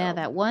game. Yeah,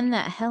 that one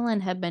that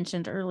Helen had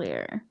mentioned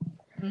earlier.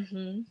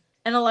 Mm-hmm.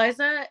 And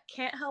Eliza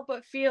can't help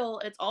but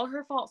feel it's all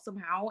her fault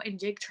somehow, and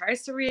Jake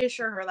tries to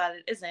reassure her that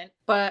it isn't,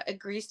 but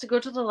agrees to go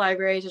to the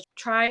library to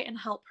try and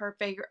help her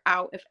figure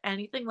out if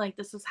anything like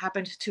this has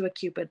happened to a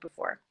Cupid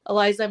before.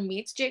 Eliza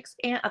meets Jake's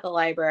aunt at the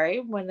library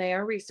when they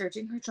are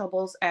researching her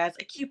troubles as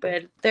a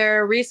Cupid.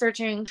 They're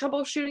researching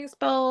troubleshooting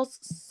spells,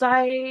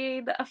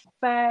 side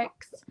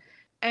effects,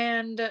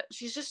 and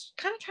she's just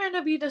kind of trying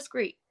to be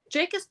discreet.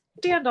 Jake is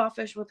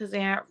standoffish with his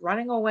aunt,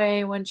 running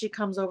away when she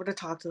comes over to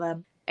talk to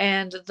them.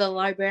 And the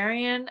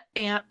librarian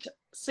aunt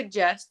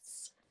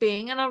suggests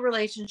being in a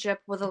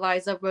relationship with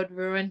Eliza would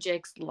ruin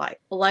Jake's life.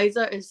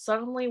 Eliza is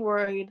suddenly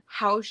worried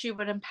how she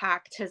would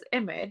impact his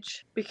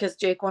image because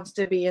Jake wants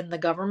to be in the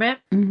government.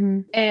 Mm-hmm.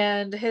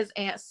 And his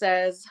aunt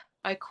says,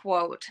 I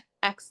quote,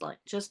 excellent.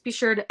 Just be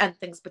sure to end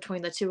things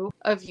between the two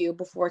of you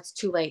before it's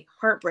too late.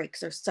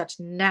 Heartbreaks are such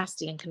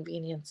nasty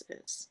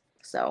inconveniences.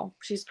 So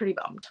she's pretty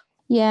bummed.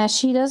 Yeah,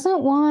 she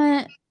doesn't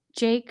want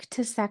Jake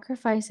to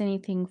sacrifice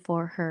anything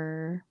for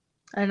her.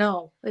 I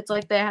know. It's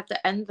like they have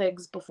to end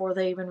things before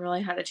they even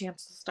really had a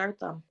chance to start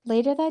them.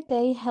 Later that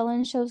day,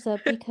 Helen shows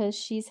up because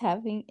she's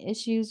having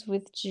issues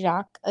with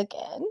Jacques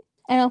again.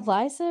 And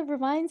Eliza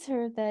reminds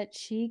her that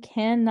she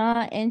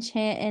cannot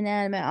enchant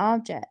inanimate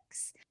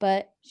objects,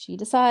 but she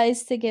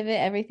decides to give it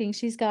everything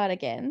she's got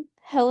again.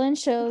 Helen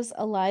shows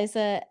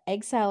Eliza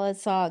Egg Salad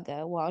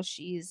Saga while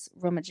she's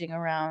rummaging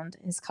around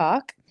his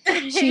cock.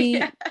 She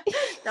Yeah.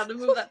 Gotta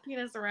move that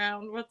penis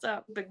around. What's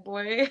up, big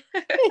boy?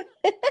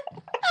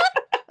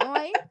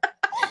 Right?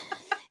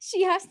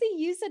 She has to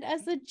use it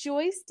as a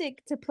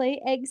joystick to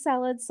play Egg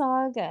Salad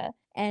Saga.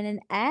 And an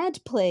ad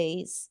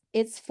plays.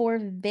 It's for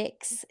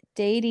Vic's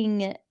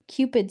dating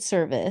Cupid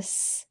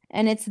service.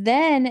 And it's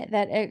then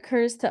that it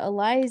occurs to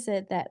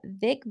Eliza that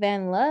Vic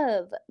Van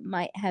Love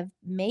might have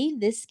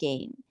made this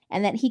game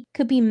and that he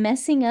could be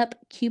messing up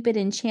Cupid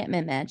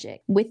enchantment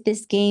magic with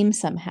this game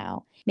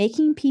somehow,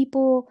 making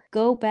people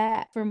go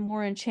back for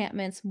more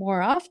enchantments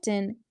more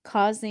often,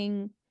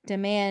 causing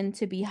demand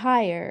to be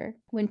higher.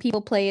 When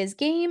people play his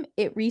game,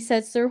 it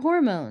resets their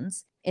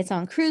hormones. It's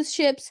on cruise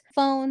ships,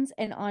 phones,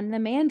 and on the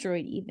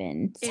Mandroid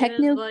even. It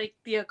is like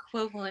the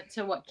equivalent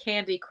to what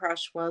Candy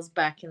Crush was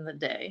back in the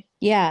day.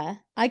 Yeah,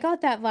 I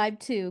got that vibe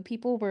too.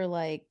 People were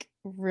like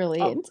really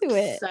into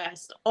it.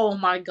 Obsessed. Oh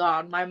my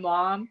god, my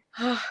mom,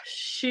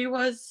 she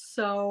was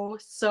so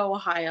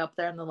high up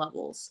there in the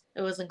levels.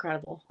 It was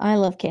incredible. I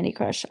love Candy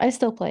Crush. I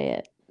still play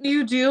it.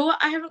 You do?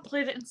 I haven't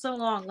played it in so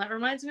long. That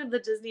reminds me of the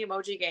Disney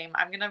emoji game.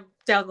 I'm gonna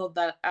download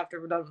that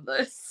after we're done with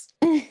this.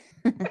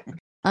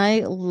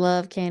 I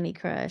love Candy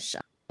Crush.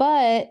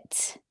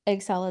 But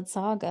Egg Salad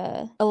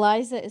Saga,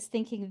 Eliza is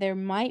thinking there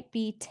might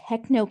be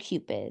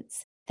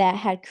techno-cupids that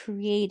had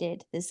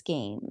created this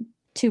game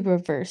to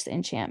reverse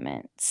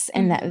enchantments,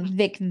 and that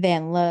Vic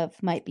Van Love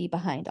might be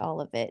behind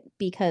all of it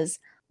because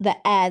the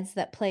ads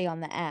that play on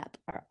the app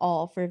are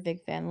all for Vic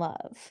Van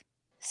Love.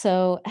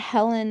 So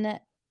Helen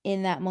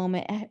in that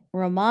moment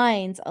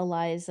reminds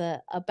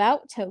Eliza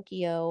about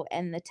Tokyo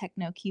and the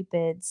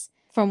techno-cupids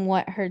from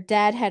what her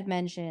dad had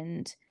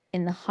mentioned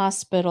in the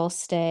hospital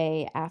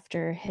stay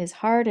after his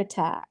heart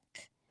attack.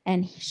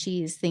 And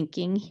she's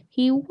thinking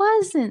he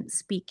wasn't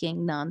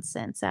speaking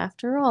nonsense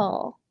after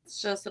all.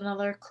 It's just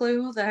another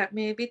clue that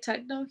maybe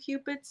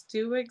techno-cupids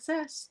do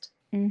exist.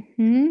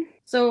 Mm-hmm.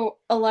 So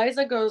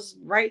Eliza goes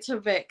right to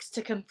Vic's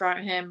to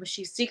confront him.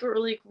 She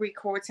secretly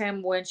records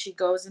him when she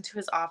goes into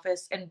his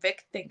office, and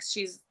Vic thinks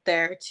she's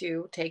there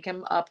to take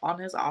him up on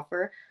his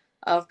offer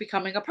of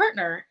becoming a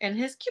partner in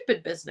his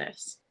Cupid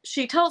business.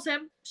 She tells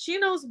him she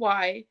knows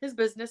why his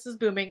business is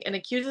booming and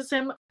accuses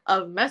him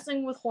of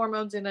messing with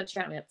hormones and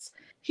enchantments.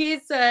 He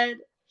said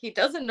he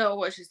doesn't know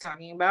what she's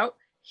talking about.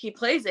 He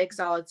plays Egg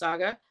Salad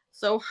Saga,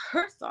 so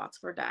her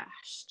thoughts were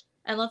dashed.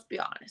 And let's be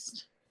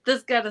honest,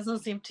 This guy doesn't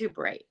seem too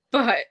bright,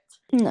 but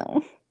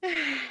No.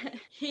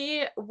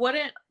 he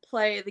wouldn't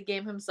play the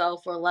game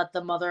himself or let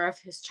the mother of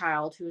his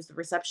child, who's the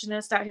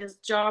receptionist at his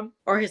job,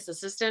 or his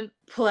assistant,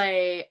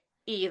 play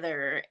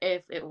either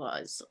if it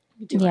was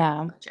doing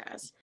Yeah.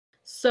 jazz.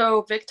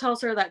 So Vic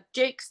tells her that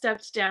Jake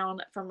stepped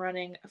down from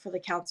running for the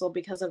council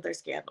because of their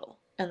scandal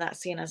in that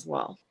scene as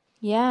well.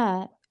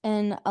 Yeah,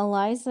 and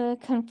Eliza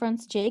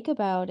confronts Jake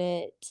about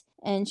it,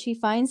 and she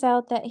finds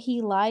out that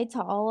he lied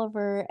to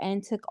Oliver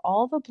and took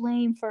all the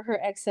blame for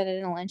her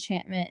accidental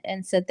enchantment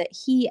and said that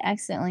he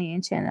accidentally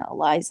enchanted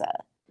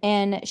Eliza.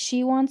 And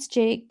she wants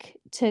Jake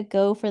to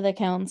go for the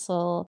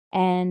council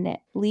and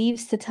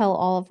leaves to tell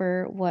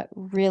Oliver what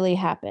really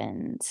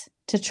happened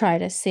to try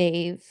to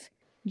save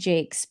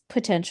Jake's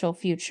potential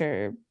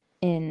future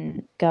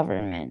in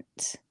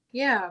government.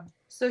 Yeah.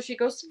 So she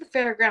goes to the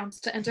fairgrounds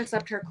to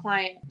intercept her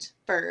client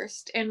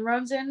first and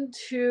runs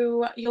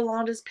into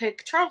Yolanda's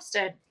pig,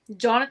 Charleston.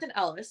 Jonathan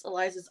Ellis,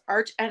 Eliza's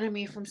arch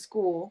enemy from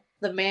school,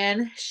 the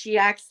man she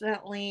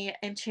accidentally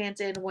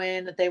enchanted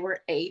when they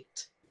were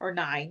 8 or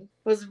 9,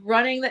 was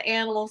running the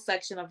animal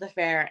section of the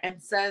fair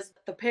and says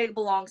the pig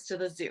belongs to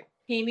the zoo.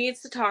 He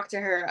needs to talk to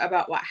her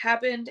about what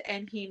happened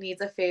and he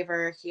needs a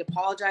favor. He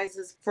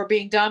apologizes for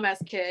being dumb as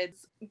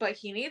kids, but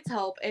he needs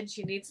help and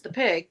she needs the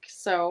pig,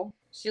 so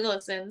she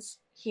listens.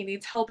 He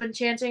needs help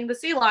enchanting the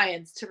sea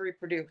lions to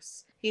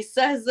reproduce. He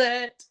says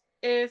that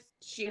if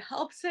she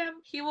helps him,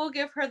 he will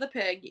give her the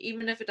pig,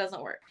 even if it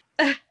doesn't work.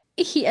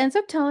 He ends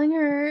up telling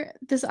her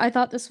this. I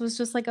thought this was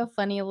just like a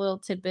funny little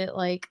tidbit,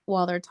 like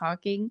while they're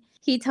talking.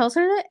 He tells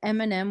her that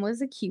Eminem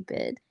was a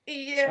Cupid.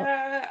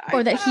 Yeah,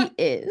 Or that he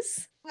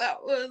is.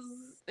 That was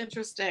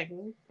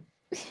interesting.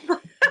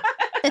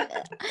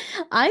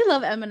 I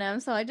love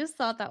Eminem, so I just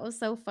thought that was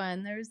so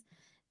fun.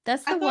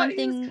 That's the one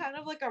thing. He was kind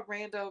of like a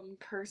random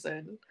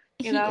person.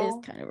 He is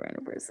kind of a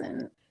random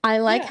person. I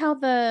like how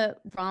the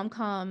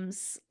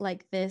rom-coms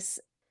like this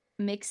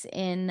mix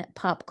in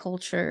pop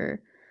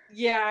culture.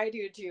 Yeah, I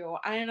do too.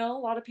 I know a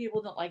lot of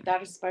people don't like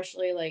that,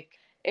 especially like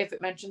if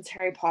it mentions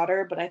Harry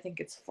Potter, but I think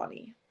it's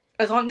funny.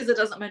 As long as it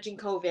doesn't mention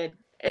COVID,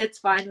 it's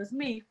fine with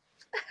me.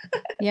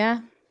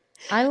 Yeah.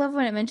 I love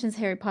when it mentions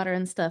Harry Potter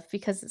and stuff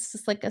because it's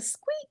just like a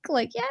squeak,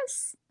 like,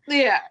 yes.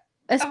 Yeah.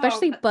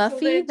 Especially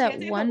Buffy, so that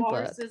one the book.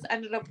 walruses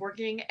ended up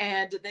working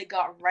and they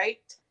got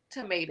right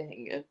to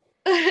mating.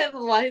 And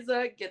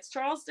Eliza gets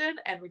Charleston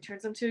and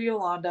returns him to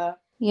Yolanda.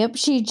 Yep,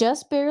 she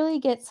just barely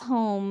gets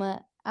home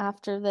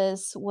after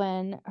this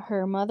when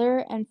her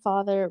mother and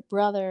father,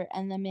 brother,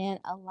 and the man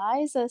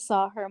Eliza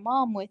saw her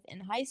mom with in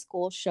high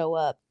school show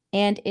up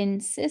and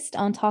insist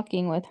on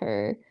talking with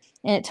her.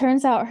 And it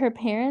turns out her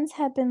parents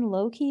had been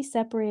low-key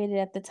separated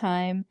at the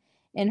time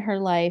in her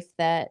life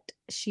that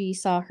she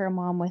saw her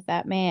mom with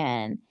that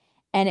man.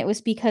 And it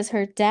was because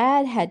her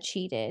dad had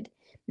cheated.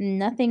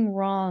 Nothing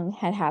wrong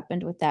had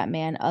happened with that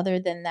man other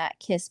than that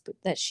kiss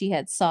that she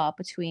had saw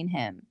between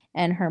him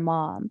and her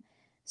mom.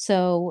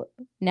 So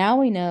now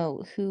we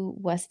know who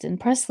Weston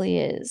Presley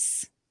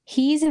is.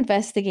 He's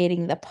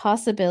investigating the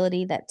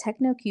possibility that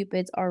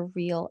technocupids are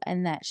real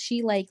and that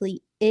she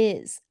likely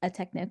is a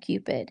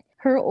technocupid.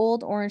 Her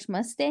old orange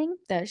Mustang,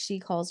 that she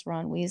calls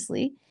Ron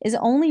Weasley, is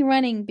only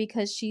running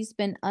because she's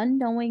been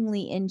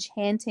unknowingly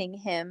enchanting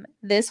him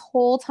this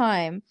whole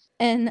time.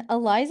 And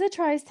Eliza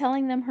tries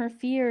telling them her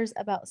fears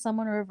about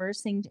someone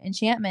reversing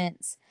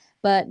enchantments,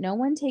 but no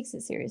one takes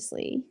it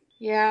seriously.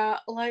 Yeah,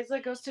 Eliza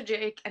goes to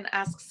Jake and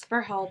asks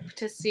for help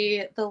to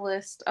see the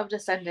list of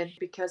descendants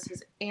because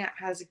his aunt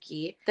has a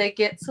key. They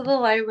get to the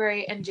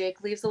library and Jake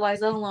leaves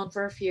Eliza alone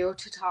for a few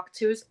to talk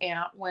to his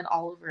aunt when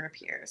Oliver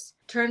appears.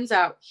 Turns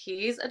out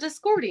he's a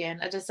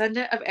Discordian, a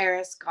descendant of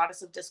Eris,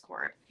 goddess of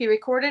discord. He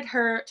recorded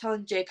her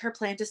telling Jake her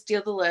plan to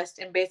steal the list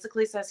and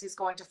basically says he's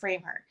going to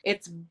frame her.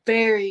 It's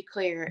very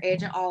clear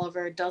Agent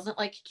Oliver doesn't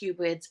like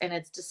Cupids and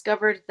it's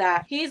discovered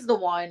that he's the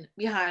one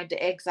behind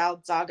the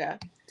exiled saga.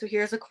 So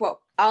here's a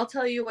quote. I'll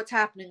tell you what's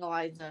happening,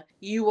 Eliza.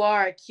 You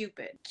are a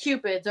Cupid.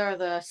 Cupids are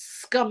the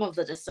scum of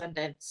the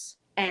descendants.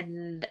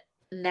 And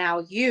now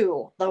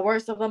you, the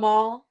worst of them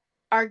all,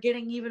 are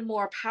getting even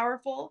more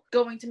powerful,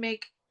 going to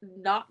make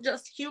not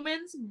just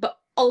humans, but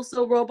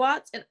also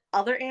robots and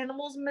other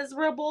animals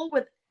miserable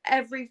with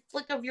every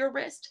flick of your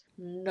wrist.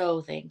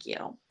 No, thank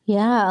you.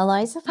 Yeah,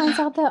 Eliza finds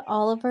out that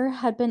Oliver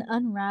had been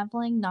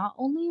unraveling not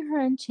only her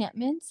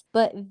enchantments,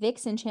 but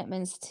Vic's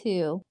enchantments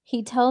too.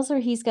 He tells her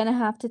he's gonna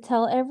have to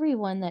tell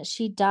everyone that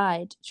she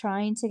died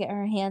trying to get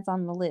her hands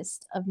on the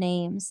list of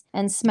names,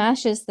 and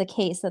smashes the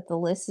case that the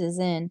list is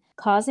in,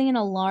 causing an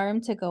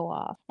alarm to go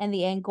off, and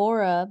the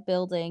Angora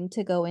building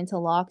to go into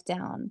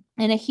lockdown.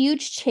 And a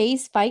huge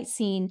chase fight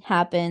scene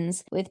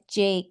happens with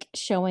Jake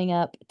showing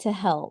up to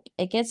help.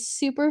 It gets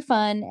super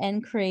fun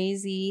and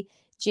crazy.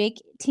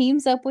 Jake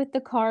teams up with the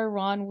car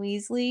Ron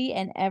Weasley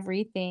and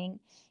everything.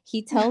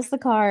 He tells the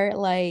car,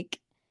 like,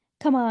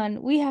 come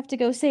on, we have to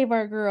go save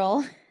our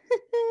girl.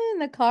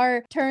 And the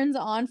car turns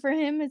on for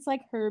him. It's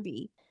like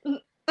Herbie.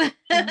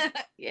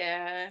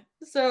 Yeah.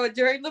 So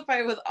during the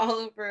fight with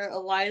Oliver,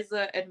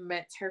 Eliza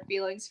admits her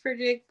feelings for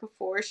Jake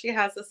before she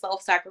has a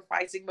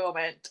self-sacrificing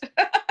moment.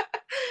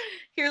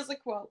 Here's a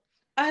quote.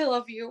 I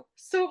love you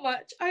so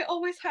much. I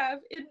always have,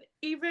 and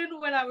even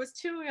when I was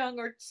too young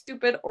or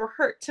stupid or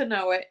hurt to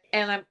know it,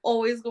 and I'm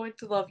always going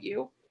to love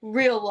you.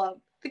 Real love.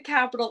 The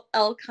capital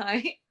L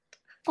kind.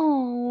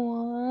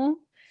 Aww.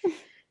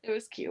 It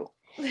was cute.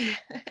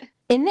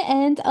 In the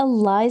end,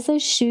 Eliza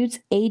shoots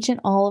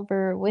Agent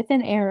Oliver with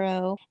an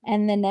arrow,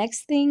 and the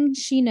next thing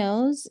she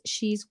knows,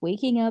 she's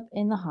waking up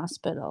in the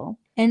hospital.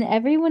 And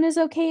everyone is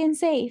okay and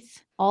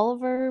safe.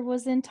 Oliver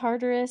was in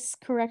Tartarus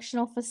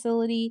Correctional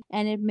Facility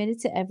and admitted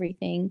to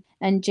everything.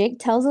 And Jake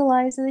tells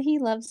Eliza that he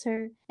loves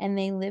her, and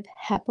they live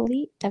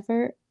happily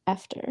ever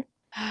after.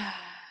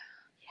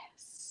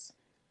 Yes.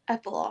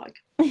 Epilogue.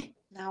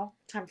 Now,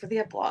 time for the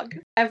epilogue.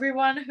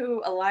 Everyone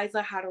who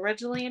Eliza had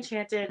originally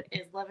enchanted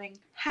is living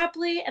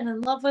happily and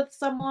in love with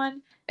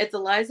someone. It's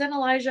Eliza and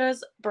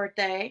Elijah's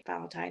birthday,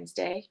 Valentine's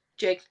Day.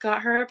 Jake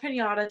got her a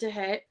pinata to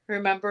hit.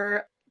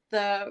 Remember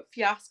the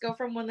fiasco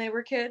from when they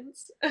were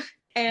kids?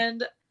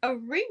 And a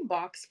ring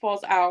box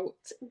falls out.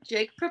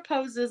 Jake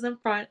proposes in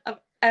front of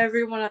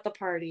everyone at the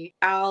party.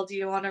 Al, do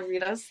you want to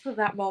read us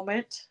that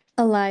moment?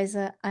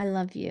 Eliza, I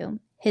love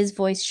you. His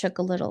voice shook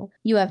a little.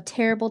 You have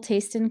terrible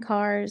taste in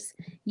cars.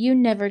 You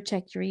never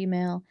check your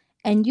email.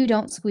 And you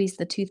don't squeeze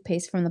the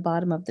toothpaste from the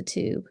bottom of the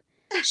tube.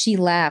 She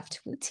laughed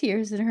with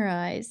tears in her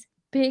eyes.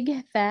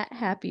 Big, fat,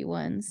 happy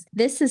ones.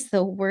 This is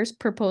the worst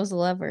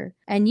proposal ever.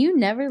 And you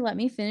never let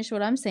me finish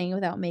what I'm saying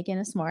without making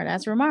a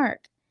smart-ass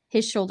remark.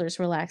 His shoulders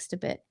relaxed a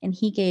bit, and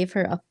he gave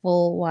her a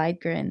full,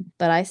 wide grin.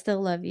 But I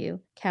still love you.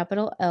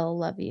 Capital L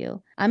love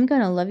you. I'm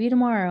gonna love you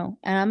tomorrow,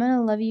 and I'm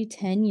gonna love you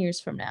 10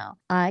 years from now.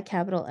 I,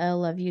 capital L,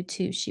 love you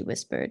too, she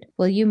whispered.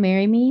 Will you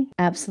marry me?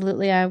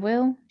 Absolutely I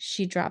will.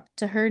 She dropped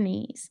to her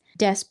knees,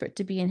 desperate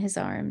to be in his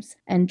arms,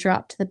 and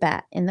dropped the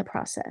bat in the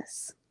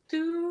process.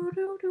 Do,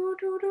 do, do,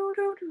 do, do,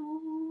 do,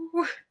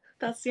 do.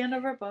 That's the end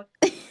of our book.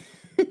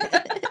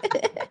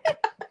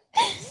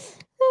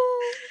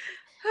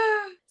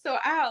 So,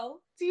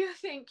 Al, do you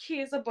think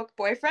he's a book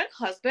boyfriend,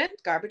 husband,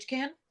 garbage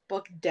can,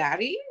 book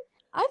daddy?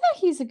 I thought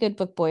he's a good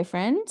book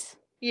boyfriend.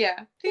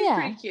 Yeah, he's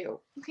pretty cute.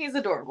 He's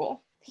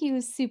adorable. He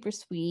was super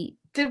sweet.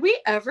 Did we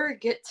ever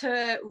get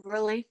to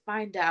really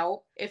find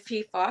out if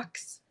he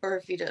fucks or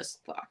if he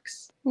just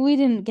fucks? We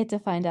didn't get to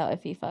find out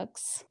if he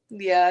fucks.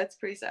 Yeah, it's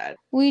pretty sad.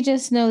 We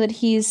just know that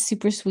he's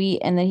super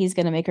sweet and that he's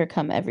going to make her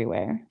come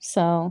everywhere.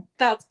 So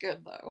that's good,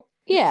 though.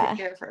 Yeah. Take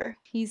care of her.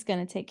 He's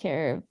going to take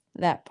care of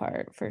that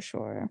part for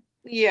sure.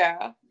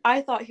 Yeah.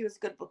 I thought he was a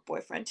good book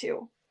boyfriend,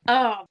 too.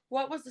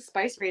 What was the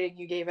spice rating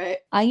you gave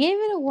it? I gave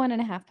it a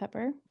 1.5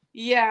 pepper.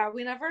 Yeah,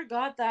 we never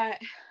got that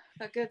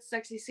good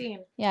sexy scene.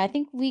 Yeah, I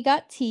think we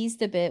got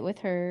teased a bit with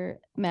her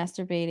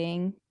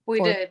masturbating.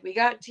 We did. We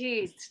got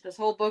teased. This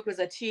whole book was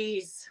a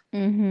tease.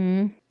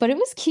 But it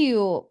was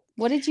cute.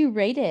 What did you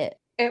rate it?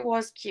 It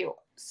was cute.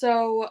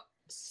 So,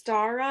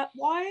 star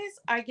wise,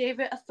 I gave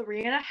it a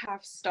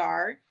 3.5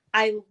 star.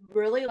 I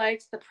really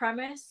liked the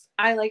premise.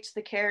 I liked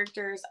the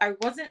characters. I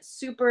wasn't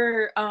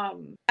super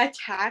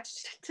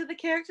attached to the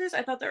characters.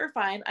 I thought they were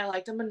fine. I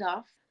liked them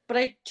enough. But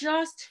I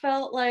just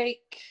felt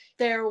like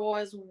there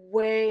was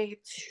way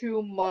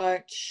too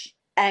much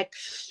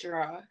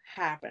extra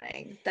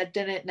happening that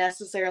didn't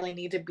necessarily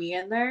need to be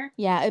in there.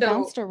 Yeah, it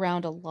bounced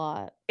around a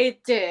lot.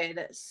 It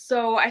did.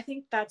 So I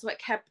think that's what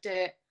kept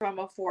it from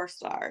a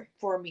 4-star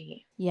for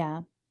me.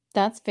 Yeah,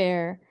 that's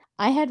fair.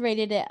 I had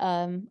rated it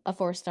a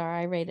 4-star.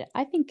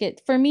 I think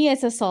for me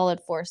it's a solid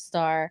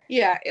 4-star.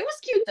 Yeah, it was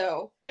cute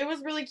though. It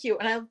was really cute.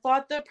 And I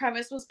thought the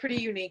premise was pretty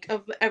unique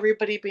of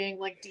everybody being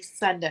like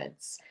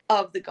descendants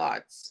of the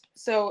gods.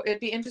 So it'd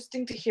be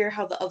interesting to hear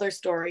how the other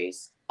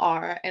stories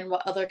are and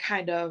what other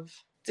kind of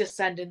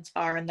descendants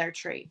are and their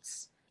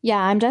traits. Yeah,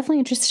 I'm definitely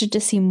interested to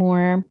see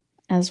more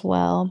as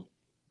well.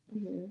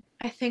 Mm-hmm.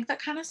 I think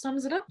that kind of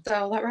sums it up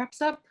though. That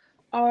wraps up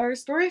our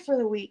story for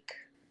the week.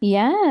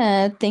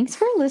 Yeah, thanks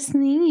for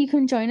listening. You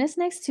can join us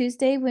next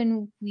Tuesday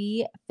when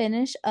we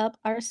finish up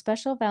our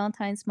special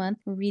Valentine's month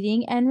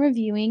reading and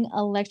reviewing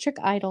Electric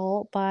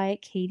Idol by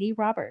Katie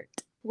Robert.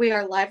 We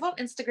are live on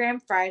Instagram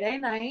Friday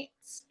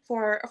nights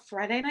for a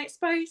Friday Night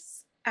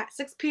Spice at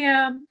 6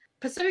 p.m.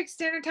 Pacific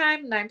Standard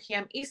Time, 9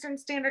 p.m. Eastern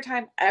Standard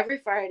Time every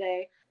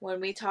Friday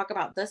when we talk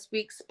about this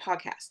week's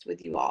podcast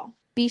with you all.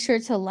 Be sure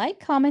to like,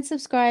 comment,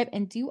 subscribe,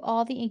 and do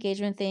all the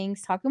engagement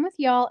things. Talking with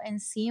y'all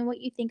and seeing what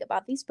you think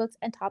about these books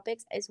and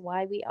topics is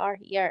why we are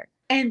here.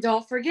 And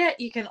don't forget,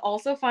 you can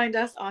also find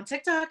us on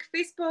TikTok,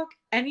 Facebook,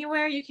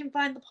 anywhere you can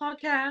find the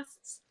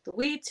podcasts, the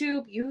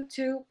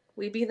YouTube.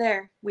 We be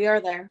there. We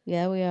are there.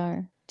 Yeah, we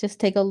are.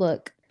 Just take a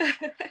look.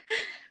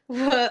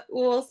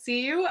 We'll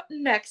see you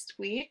next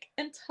week.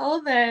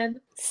 Until then,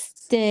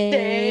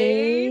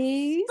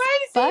 stay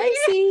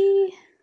spicy.